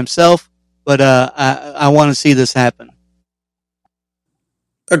fantastic by himself, but I want to see this happen.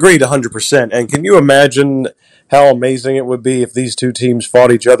 Agreed 100%. And can you imagine how amazing it would be if these two teams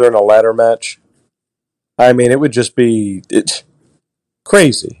fought each other in a ladder match? I mean, it would just be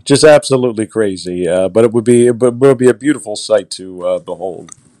crazy, just absolutely crazy. But it would be a beautiful sight to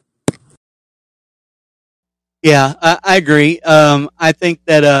behold. Yeah, I agree. I think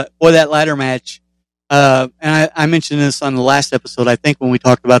that that ladder match, and I mentioned this on the last episode, I think, when we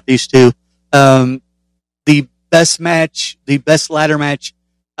talked about these two. The best ladder match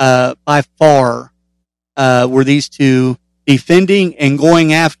by far were these two defending and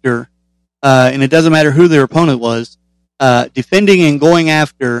going after, and it doesn't matter who their opponent was, defending and going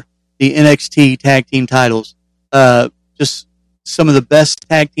after the NXT tag team titles. Just some of the best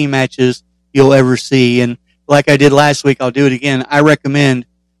tag team matches you'll ever see. And like I did last week, I'll do it again. I recommend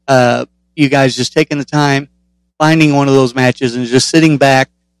you guys just taking the time, finding one of those matches, and just sitting back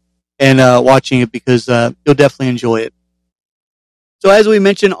and watching it, because you'll definitely enjoy it. So as we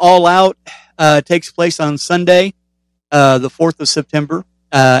mentioned, All Out takes place on Sunday, the 4th of September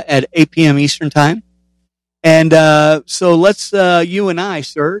at 8 p.m. Eastern Time. And so let's, you and I,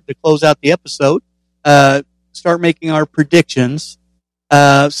 sir, to close out the episode, start making our predictions.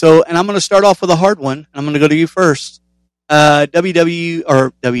 And I'm going to start off with a hard one. I'm going to go to you first. AEW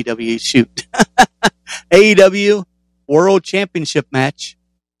World Championship match,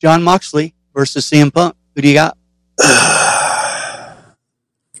 Jon Moxley versus CM Punk. Who do you got?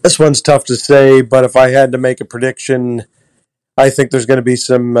 This one's tough to say, but if I had to make a prediction, I think there's going to be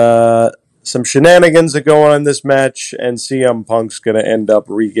some shenanigans that go on in this match, and CM Punk's going to end up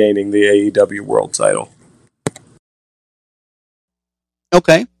regaining the AEW World title.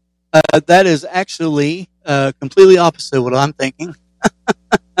 Okay. That is actually completely opposite what I'm thinking.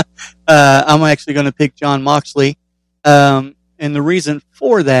 I'm actually going to pick Jon Moxley. And the reason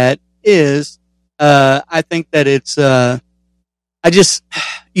for that is I think that it's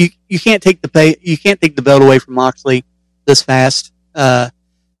you can't take the belt away from Moxley this fast.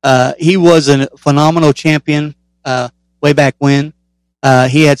 He was a phenomenal champion way back when.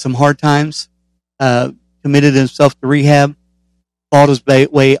 He had some hard times, committed himself to rehab, fought his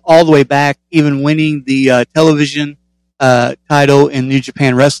way all the way back, even winning the television title in New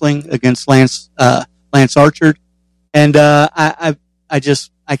Japan Wrestling against Lance Archer. And I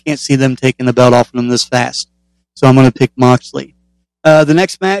can't see them taking the belt off of him this fast. So I'm going to pick Moxley. The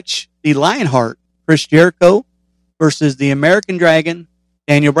next match, the Lionheart, Chris Jericho versus the American Dragon,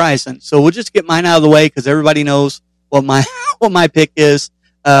 Daniel Bryan. So we'll just get mine out of the way, because everybody knows what my pick is.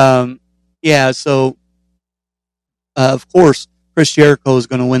 Yeah, so of course, Chris Jericho is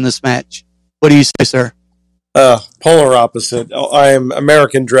going to win this match. What do you say, sir? Polar opposite. I am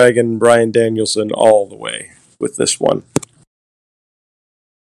American Dragon Bryan Danielson all the way with this one.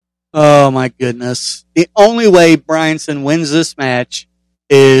 Oh my goodness. The only way Bryanson wins this match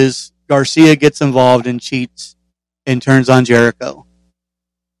is Garcia gets involved and cheats and turns on Jericho.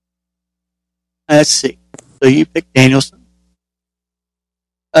 Let's see. So you pick Danielson.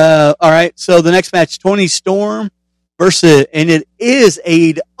 All right. So the next match, Tony Storm versus, and it is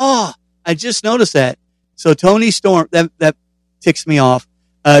I just noticed that. So Tony Storm, that ticks me off.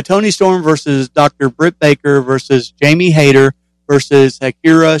 Tony Storm versus Dr. Britt Baker versus Jamie Hayter versus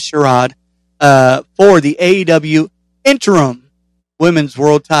Akira Sharad for the AEW interim women's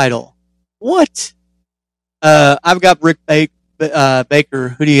world title. What? I've got Britt Baker.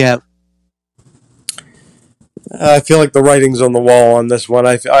 Who do you have? I feel like the writing's on the wall on this one.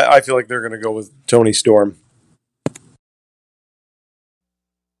 I feel like they're going to go with Tony Storm.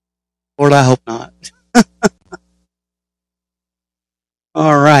 Lord, I hope not.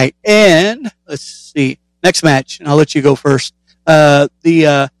 All right. And let's see. Next match, and I'll let you go first.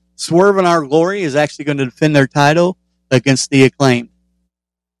 The Swerve in Our Glory is actually going to defend their title against the Acclaim.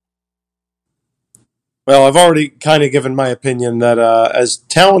 Well, I've already kind of given my opinion that as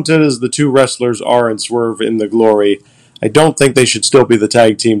talented as the two wrestlers are in Swerve in the Glory, I don't think they should still be the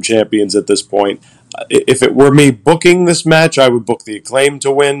tag team champions at this point. If it were me booking this match, I would book the Acclaim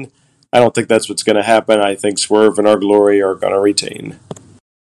to win. I don't think that's what's going to happen. I think Swerve and Our Glory are going to retain.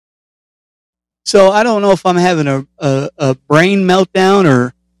 So I don't know if I'm having a brain meltdown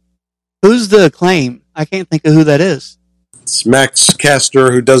or who's the Acclaim? I can't think of who that is. It's Max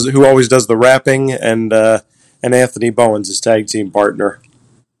Caster who always does the rapping, and Anthony Bowen's his tag team partner.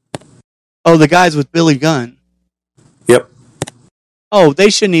 Oh, the guys with Billy Gunn. Yep. Oh, they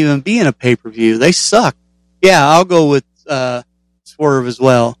shouldn't even be in a pay-per-view. They suck. Yeah, I'll go with Swerve as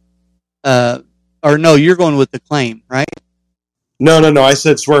well. Or no, you're going with the Acclaim, right? No. I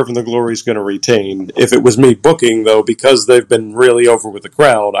said Swerve and the Glory's going to retain. If it was me booking, though, because they've been really over with the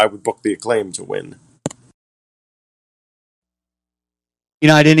crowd, I would book the Acclaim to win. You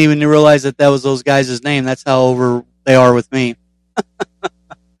know, I didn't even realize that was those guys' name. That's how over they are with me.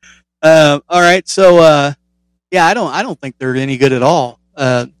 All right, so yeah, I don't think they're any good at all.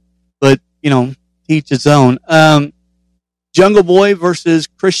 But you know, each his own. Jungle Boy versus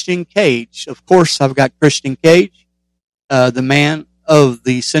Christian Cage. Of course, I've got Christian Cage, the man of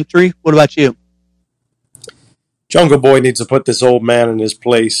the century. What about you? Jungle Boy needs to put this old man in his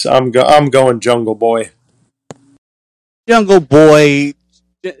place. I'm going Jungle Boy. Jungle Boy.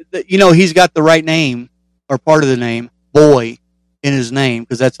 You know, he's got the right name, or part of the name, Boy, in his name,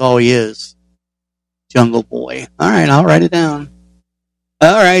 because that's all he is. Jungle Boy. All right, I'll write it down.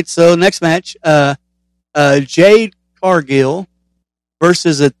 All right, so next match, Jade Cargill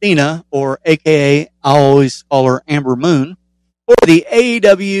versus Athena, or AKA, I'll always call her Amber Moon, for the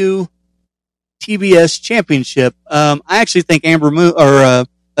AEW TBS Championship. I actually think Amber Moon, or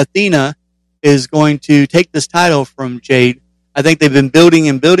Athena, is going to take this title from Jade. I think they've been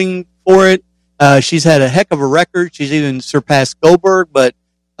building for it. She's had a heck of a record. She's even surpassed Goldberg, but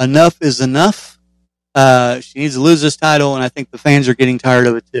enough is enough. She needs to lose this title, and I think the fans are getting tired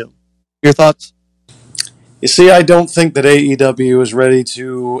of it too. Your thoughts? You see, I don't think that AEW is ready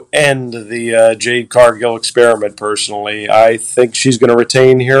to end the Jade Cargill experiment, personally. I think she's going to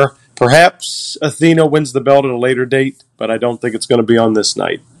retain here. Perhaps Athena wins the belt at a later date, but I don't think it's going to be on this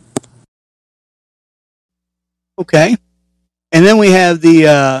night. Okay. And then we have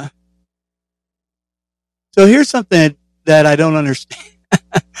the, so here's something that I don't understand,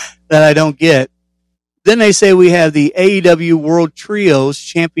 that I don't get. Then they say we have the AEW World Trios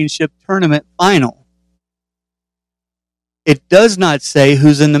Championship Tournament Final. It does not say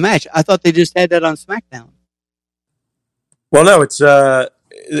who's in the match. I thought they just had that on SmackDown. Well, no, it's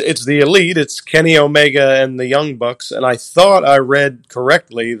the Elite. It's Kenny Omega and the Young Bucks, and I thought I read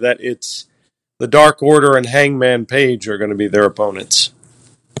correctly that it's the Dark Order and Hangman Page are going to be their opponents.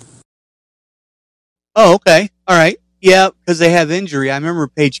 Oh, okay. All right. Yeah, because they have injury. I remember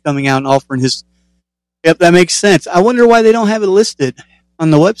Page coming out and offering his... Yep, that makes sense. I wonder why they don't have it listed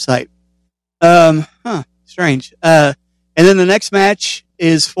on the website. Strange. And then the next match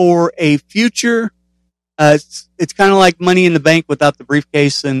is for a future... it's kind of like Money in the Bank without the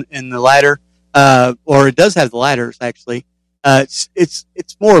briefcase and the ladder. Or it does have the ladders, actually.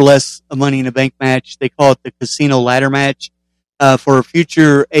 It's more or less a Money in the Bank match. They call it the Casino Ladder match for a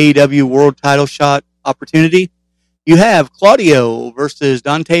future AEW World Title shot opportunity. You have Claudio versus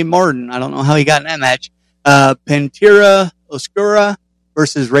Dante Martin. I don't know how he got in that match. Pantera Oscura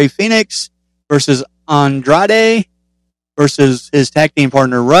versus Ray Phoenix versus Andrade versus his tag team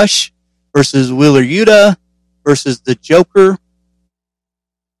partner Rush versus Wheeler Yuta versus the Joker.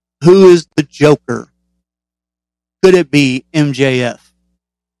 Who is the Joker? Could it be MJF?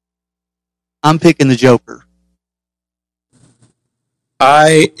 I'm picking the Joker.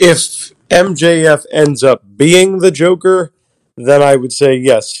 If MJF ends up being the Joker, then I would say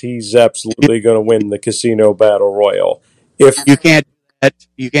yes, he's absolutely going to win the Casino Battle Royal. If You can't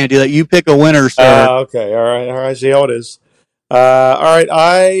do that. You pick a winner, sir. okay, all right, I see how it is. All right,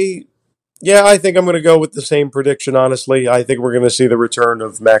 I think I'm going to go with the same prediction. Honestly, I think we're going to see the return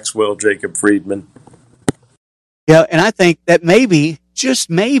of Maxwell Jacob Friedman. Yeah, and I think that maybe, just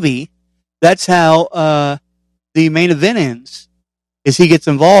maybe, that's how the main event ends. Is he gets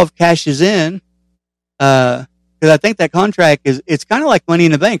involved, cashes in, because I think that contract it's kind of like Money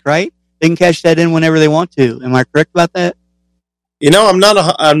in the Bank, right? They can cash that in whenever they want to. Am I correct about that? You know, I'm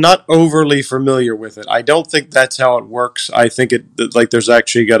not overly familiar with it. I don't think that's how it works. I think there's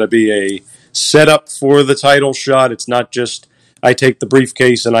actually got to be a setup for the title shot. It's not just I take the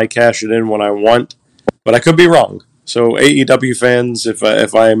briefcase and I cash it in when I want. But I could be wrong. So AEW fans, if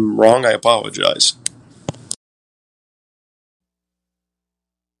I'm wrong, I apologize.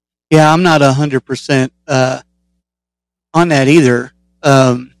 Yeah, I'm not 100% on that either.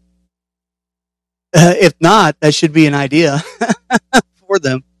 If not, that should be an idea for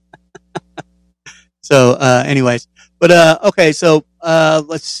them. So, anyways, but okay. So,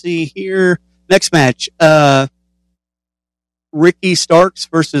 let's see here. Next match: Ricky Starks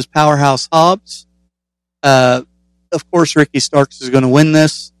versus Powerhouse Hobbs. Of course, Ricky Starks is going to win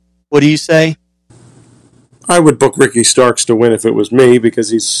this. What do you say? I would book Ricky Starks to win if it was me because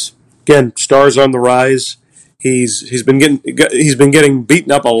he's again stars on the rise. He's been getting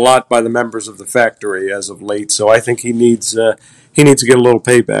beaten up a lot by the members of the factory as of late, so I think he needs to get a little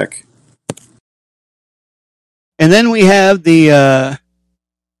payback. And then we have the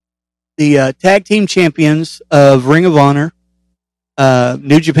tag team champions of Ring of Honor,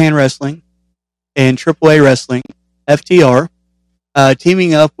 New Japan Wrestling, and AAA Wrestling, FTR,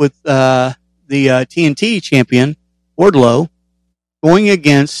 teaming up with the TNT champion Wardlow, going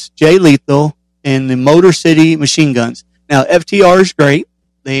against Jay Lethal and the Motor City Machine Guns. Now, FTR is great.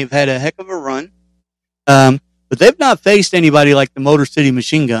 They've had a heck of a run. But they've not faced anybody like the Motor City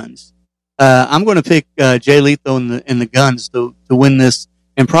Machine Guns. I'm going to pick Jay Lethal and the Guns to win this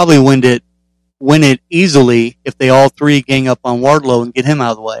and probably win it easily if they all three gang up on Wardlow and get him out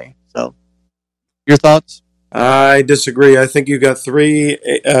of the way. So, your thoughts? I disagree. I think you got three.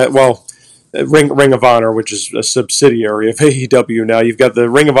 Ring of Honor, which is a subsidiary of AEW now. You've got the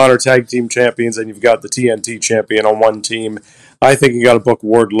Ring of Honor Tag Team Champions and you've got the TNT Champion on one team. I think you got to book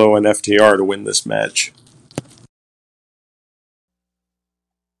Wardlow and FTR to win this match.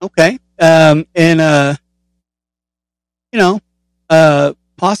 Okay.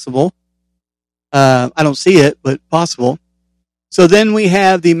 Possible. I don't see it, but possible. So then we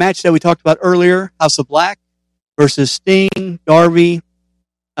have the match that we talked about earlier, House of Black versus Sting, Darby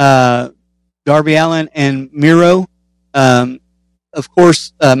Allin, and Miro. Of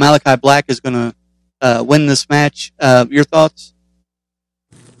course, Malachi Black is going to win this match. Your thoughts?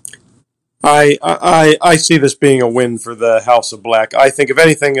 I see this being a win for the House of Black. I think, if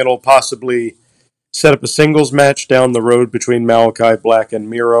anything, it'll possibly set up a singles match down the road between Malachi Black and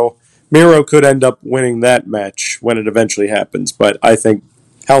Miro. Miro could end up winning that match when it eventually happens, but I think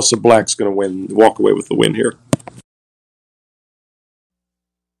House of Black's going to walk away with the win here.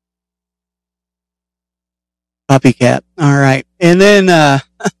 Copycat. All right. And then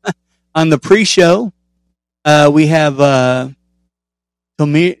on the pre-show, we have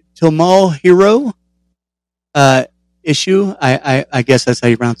Tomohiro Issue. I guess that's how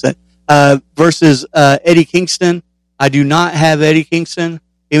you pronounce that. Versus Eddie Kingston. I do not have Eddie Kingston,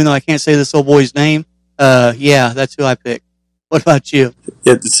 even though I can't say this old boy's name. Yeah, that's who I picked. What about you?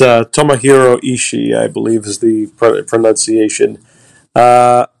 It's Tomohiro Ishii, I believe, is the pronunciation.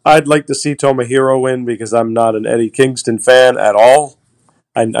 I'd like to see Tomohiro win because I'm not an Eddie Kingston fan at all.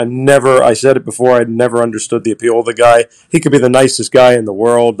 I said it before, I never understood the appeal of the guy. He could be the nicest guy in the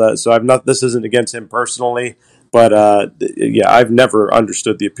world, so this isn't against him personally, but I've never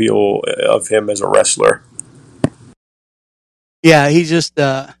understood the appeal of him as a wrestler. Yeah, he's just,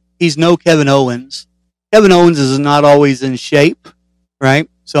 he's no Kevin Owens. Kevin Owens is not always in shape, right?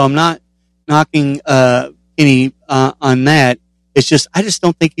 So I'm not knocking any on that. It's just, I just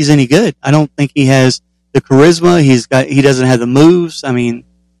don't think he's any good. I don't think he has the charisma. He doesn't have the moves. I mean,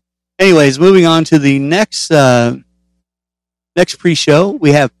 anyways, moving on to the next pre-show,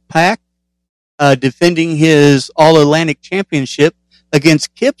 we have Pac defending his All Atlantic Championship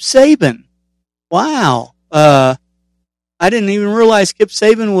against Kip Sabian. Wow. I didn't even realize Kip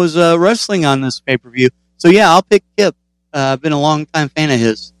Sabian was wrestling on this pay-per-view. So, yeah, I'll pick Kip. I've been a long-time fan of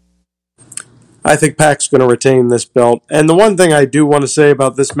his. I think Pac's going to retain this belt. And the one thing I do want to say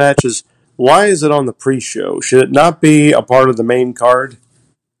about this match is, why is it on the pre-show? Should it not be a part of the main card?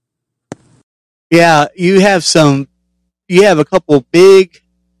 Yeah, you have a couple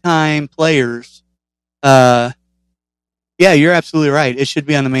big-time players. Yeah, you're absolutely right. It should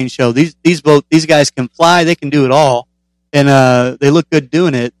be on the main show. These guys can fly. They can do it all. And they look good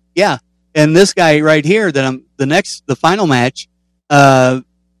doing it. Yeah. And this guy right here the final match,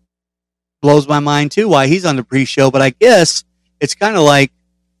 blows my mind too, why he's on the pre-show. But I guess it's kind of like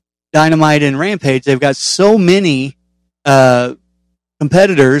Dynamite and Rampage. They've got so many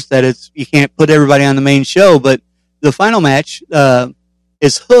competitors that you can't put everybody on the main show. But the final match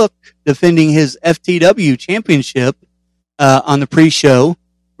is Hook defending his FTW championship on the pre-show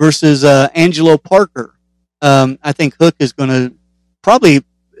versus Angelo Parker. I think Hook is going to probably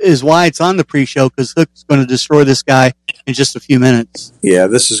is why it's on the pre-show, because Hook's going to destroy this guy in just a few minutes. Yeah,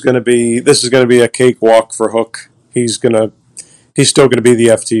 this is going to be a cakewalk for Hook. He's still going to be the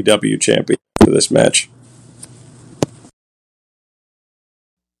FTW champion for this match.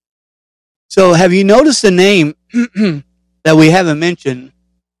 So, have you noticed a name that we haven't mentioned?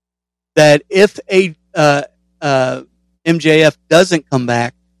 That if MJF doesn't come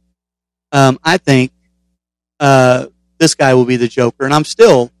back, I think this guy will be the Joker, and I'm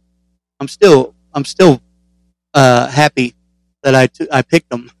still happy that I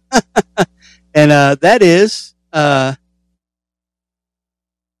picked him, and that is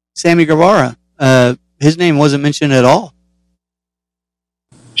Sammy Guevara. His name wasn't mentioned at all.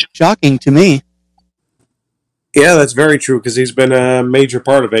 Shocking to me. Yeah, that's very true, because he's been a major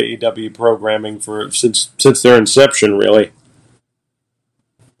part of AEW programming since their inception, really.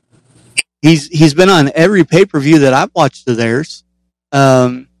 He's been on every pay-per-view that I've watched of theirs.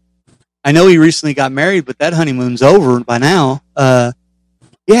 I know he recently got married, but that honeymoon's over by now.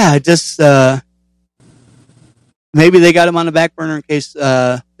 Yeah, just maybe they got him on the back burner in case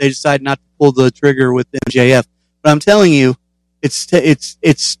they decide not to pull the trigger with MJF. But I'm telling you, it's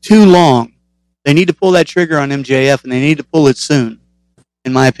too long. They need to pull that trigger on MJF, and they need to pull it soon,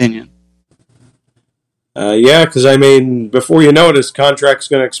 in my opinion. Yeah, because before you know it, his contract's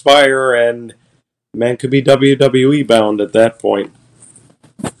going to expire, and man could be WWE bound at that point.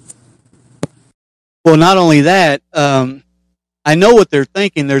 Well, not only that, I know what they're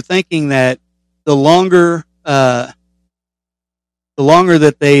thinking. They're thinking that the longer that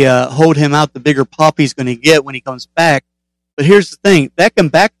they hold him out, the bigger pop he's going to get when he comes back. But here's the thing, that can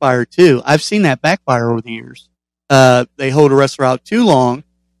backfire too. I've seen that backfire over the years. They hold a wrestler out too long,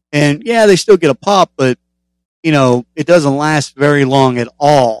 and yeah, they still get a pop, but it doesn't last very long at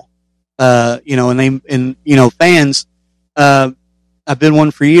all. Fans, I've been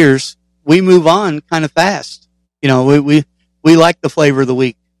one for years. We move on kind of fast. We like the flavor of the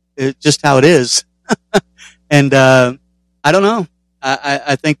week. It's just how it is. And I don't know.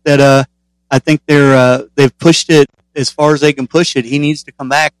 I think that they've pushed it as far as they can push it. He needs to come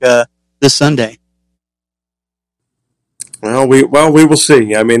back this Sunday. Well, we will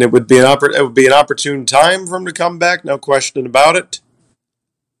see. It would be an opportune time for him to come back, no question about it.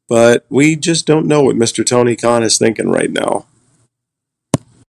 But we just don't know what Mr. Tony Khan is thinking right now.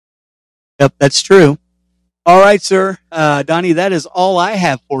 Yep, that's true. All right, sir. Donnie, that is all I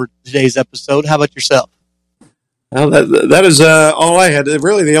have for today's episode. How about yourself? Well, that is all I had.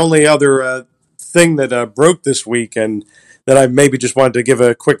 Really, the only other thing that broke this week and that I maybe just wanted to give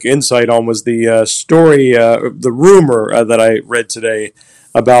a quick insight on was the story, the rumor that I read today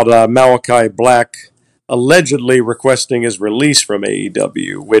about Malachi Black allegedly requesting his release from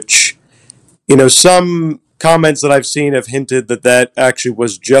AEW, which, some comments that I've seen have hinted that actually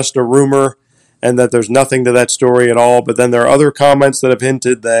was just a rumor and that there's nothing to that story at all. But then there are other comments that have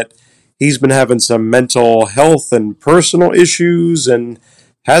hinted that he's been having some mental health and personal issues and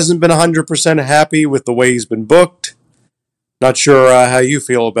hasn't been 100% happy with the way he's been booked. Not sure how you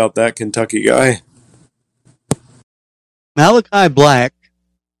feel about that, Kentucky guy. Malachi Black,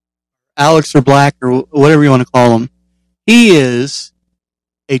 Alex or Black or whatever you want to call him, he is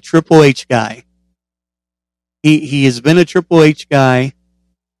a Triple H guy. He has been a Triple H guy.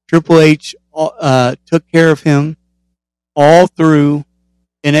 Triple H took care of him all through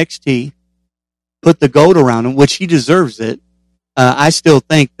NXT, put the goat around him, which he deserves it. I still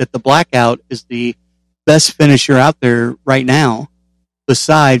think that the Blackout is the best finisher out there right now,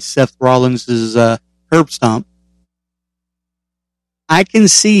 besides Seth Rollins' curb stomp. I can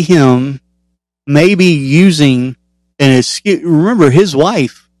see him maybe using remember, his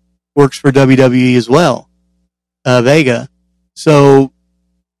wife works for WWE as well, Vega. So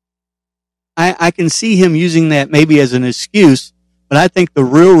I can see him using that maybe as an excuse, but I think the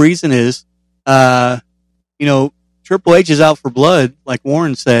real reason is, Triple H is out for blood, like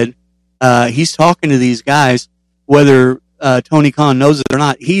Warren said. He's talking to these guys, whether Tony Khan knows it or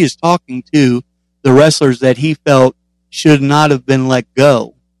not. He is talking to the wrestlers that he felt should not have been let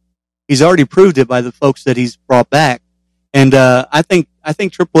go. He's already proved it by the folks that he's brought back. And I think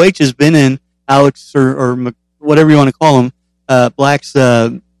Triple H has been in Alex or whatever you want to call him, Black's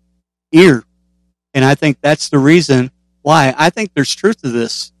ear. And I think that's the reason why. I think there's truth to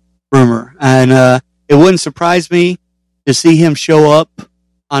this rumor. And it wouldn't surprise me to see him show up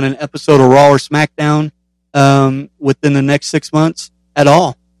on an episode of Raw or SmackDown within the next 6 months at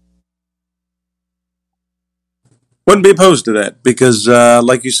all. Wouldn't be opposed to that because,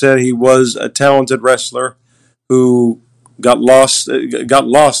 like you said, he was a talented wrestler who got lost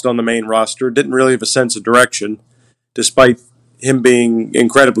on the main roster. Didn't really have a sense of direction, despite him being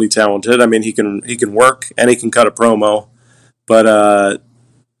incredibly talented. I mean, he can work and he can cut a promo, but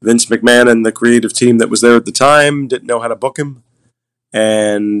Vince McMahon and the creative team that was there at the time didn't know how to book him.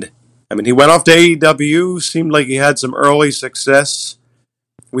 And I mean, he went off to AEW. Seemed like he had some early success.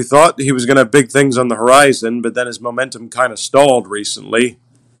 We thought he was going to have big things on the horizon, but then his momentum kind of stalled recently.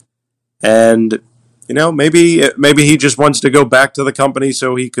 And, maybe he just wants to go back to the company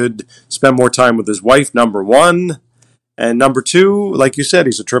so he could spend more time with his wife, number one. And number two, like you said,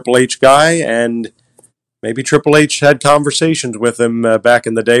 he's a Triple H guy, and maybe Triple H had conversations with him back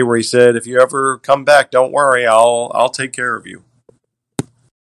in the day where he said, if you ever come back, don't worry, I'll take care of you.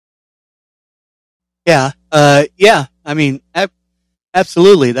 Yeah. I mean,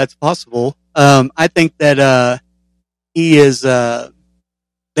 absolutely, that's possible. I think that he is.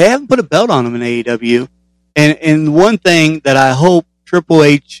 They haven't put a belt on him in AEW, and one thing that I hope Triple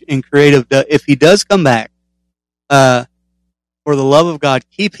H and creative, if he does come back, for the love of God,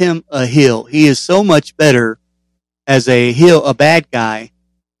 keep him a heel. He is so much better as a heel, a bad guy,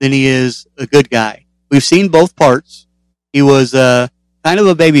 than he is a good guy. We've seen both parts. He was kind of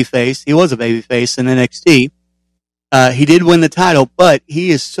a babyface. He was a babyface in NXT. He did win the title, but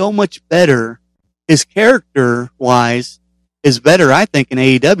he is so much better. His character-wise is better, I think, in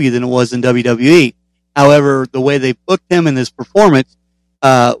AEW than it was in WWE. However, the way they booked him in his performance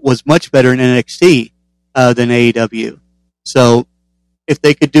was much better in NXT than AEW. So if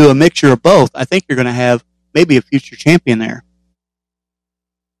they could do a mixture of both, I think you're going to have maybe a future champion there.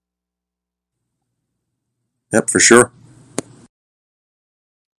 Yep, for sure.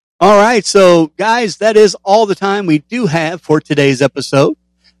 All right, so guys, that is all the time we do have for today's episode.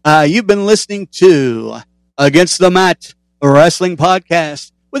 You've been listening to Against the Mat Wrestling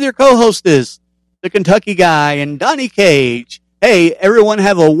Podcast with your co-hostess, the Kentucky Guy and Donnie Cage. Hey, everyone,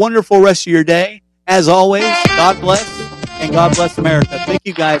 have a wonderful rest of your day. As always, God bless, and God bless America. Thank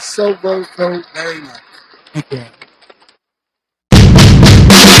you guys so very much. Thank you.